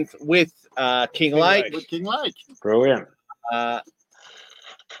 7th with King Lake. With King Lake. Brilliant.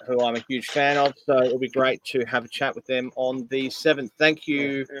 Who I'm a huge fan of. So it'll be great to have a chat with them on the 7th. Thank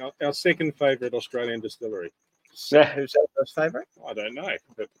you. Our second favourite Australian distillery. So, who's our first favourite? I don't know.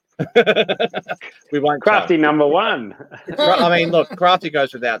 But we won't. Crafty number one. I mean, look, Crafty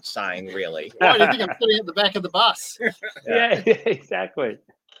goes without saying, really. Why do you think I'm sitting at the back of the bus? Yeah, exactly.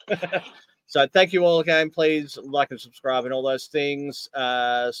 So thank you all again. Please like and subscribe and all those things.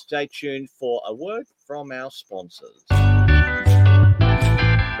 Stay tuned for a word from our sponsors.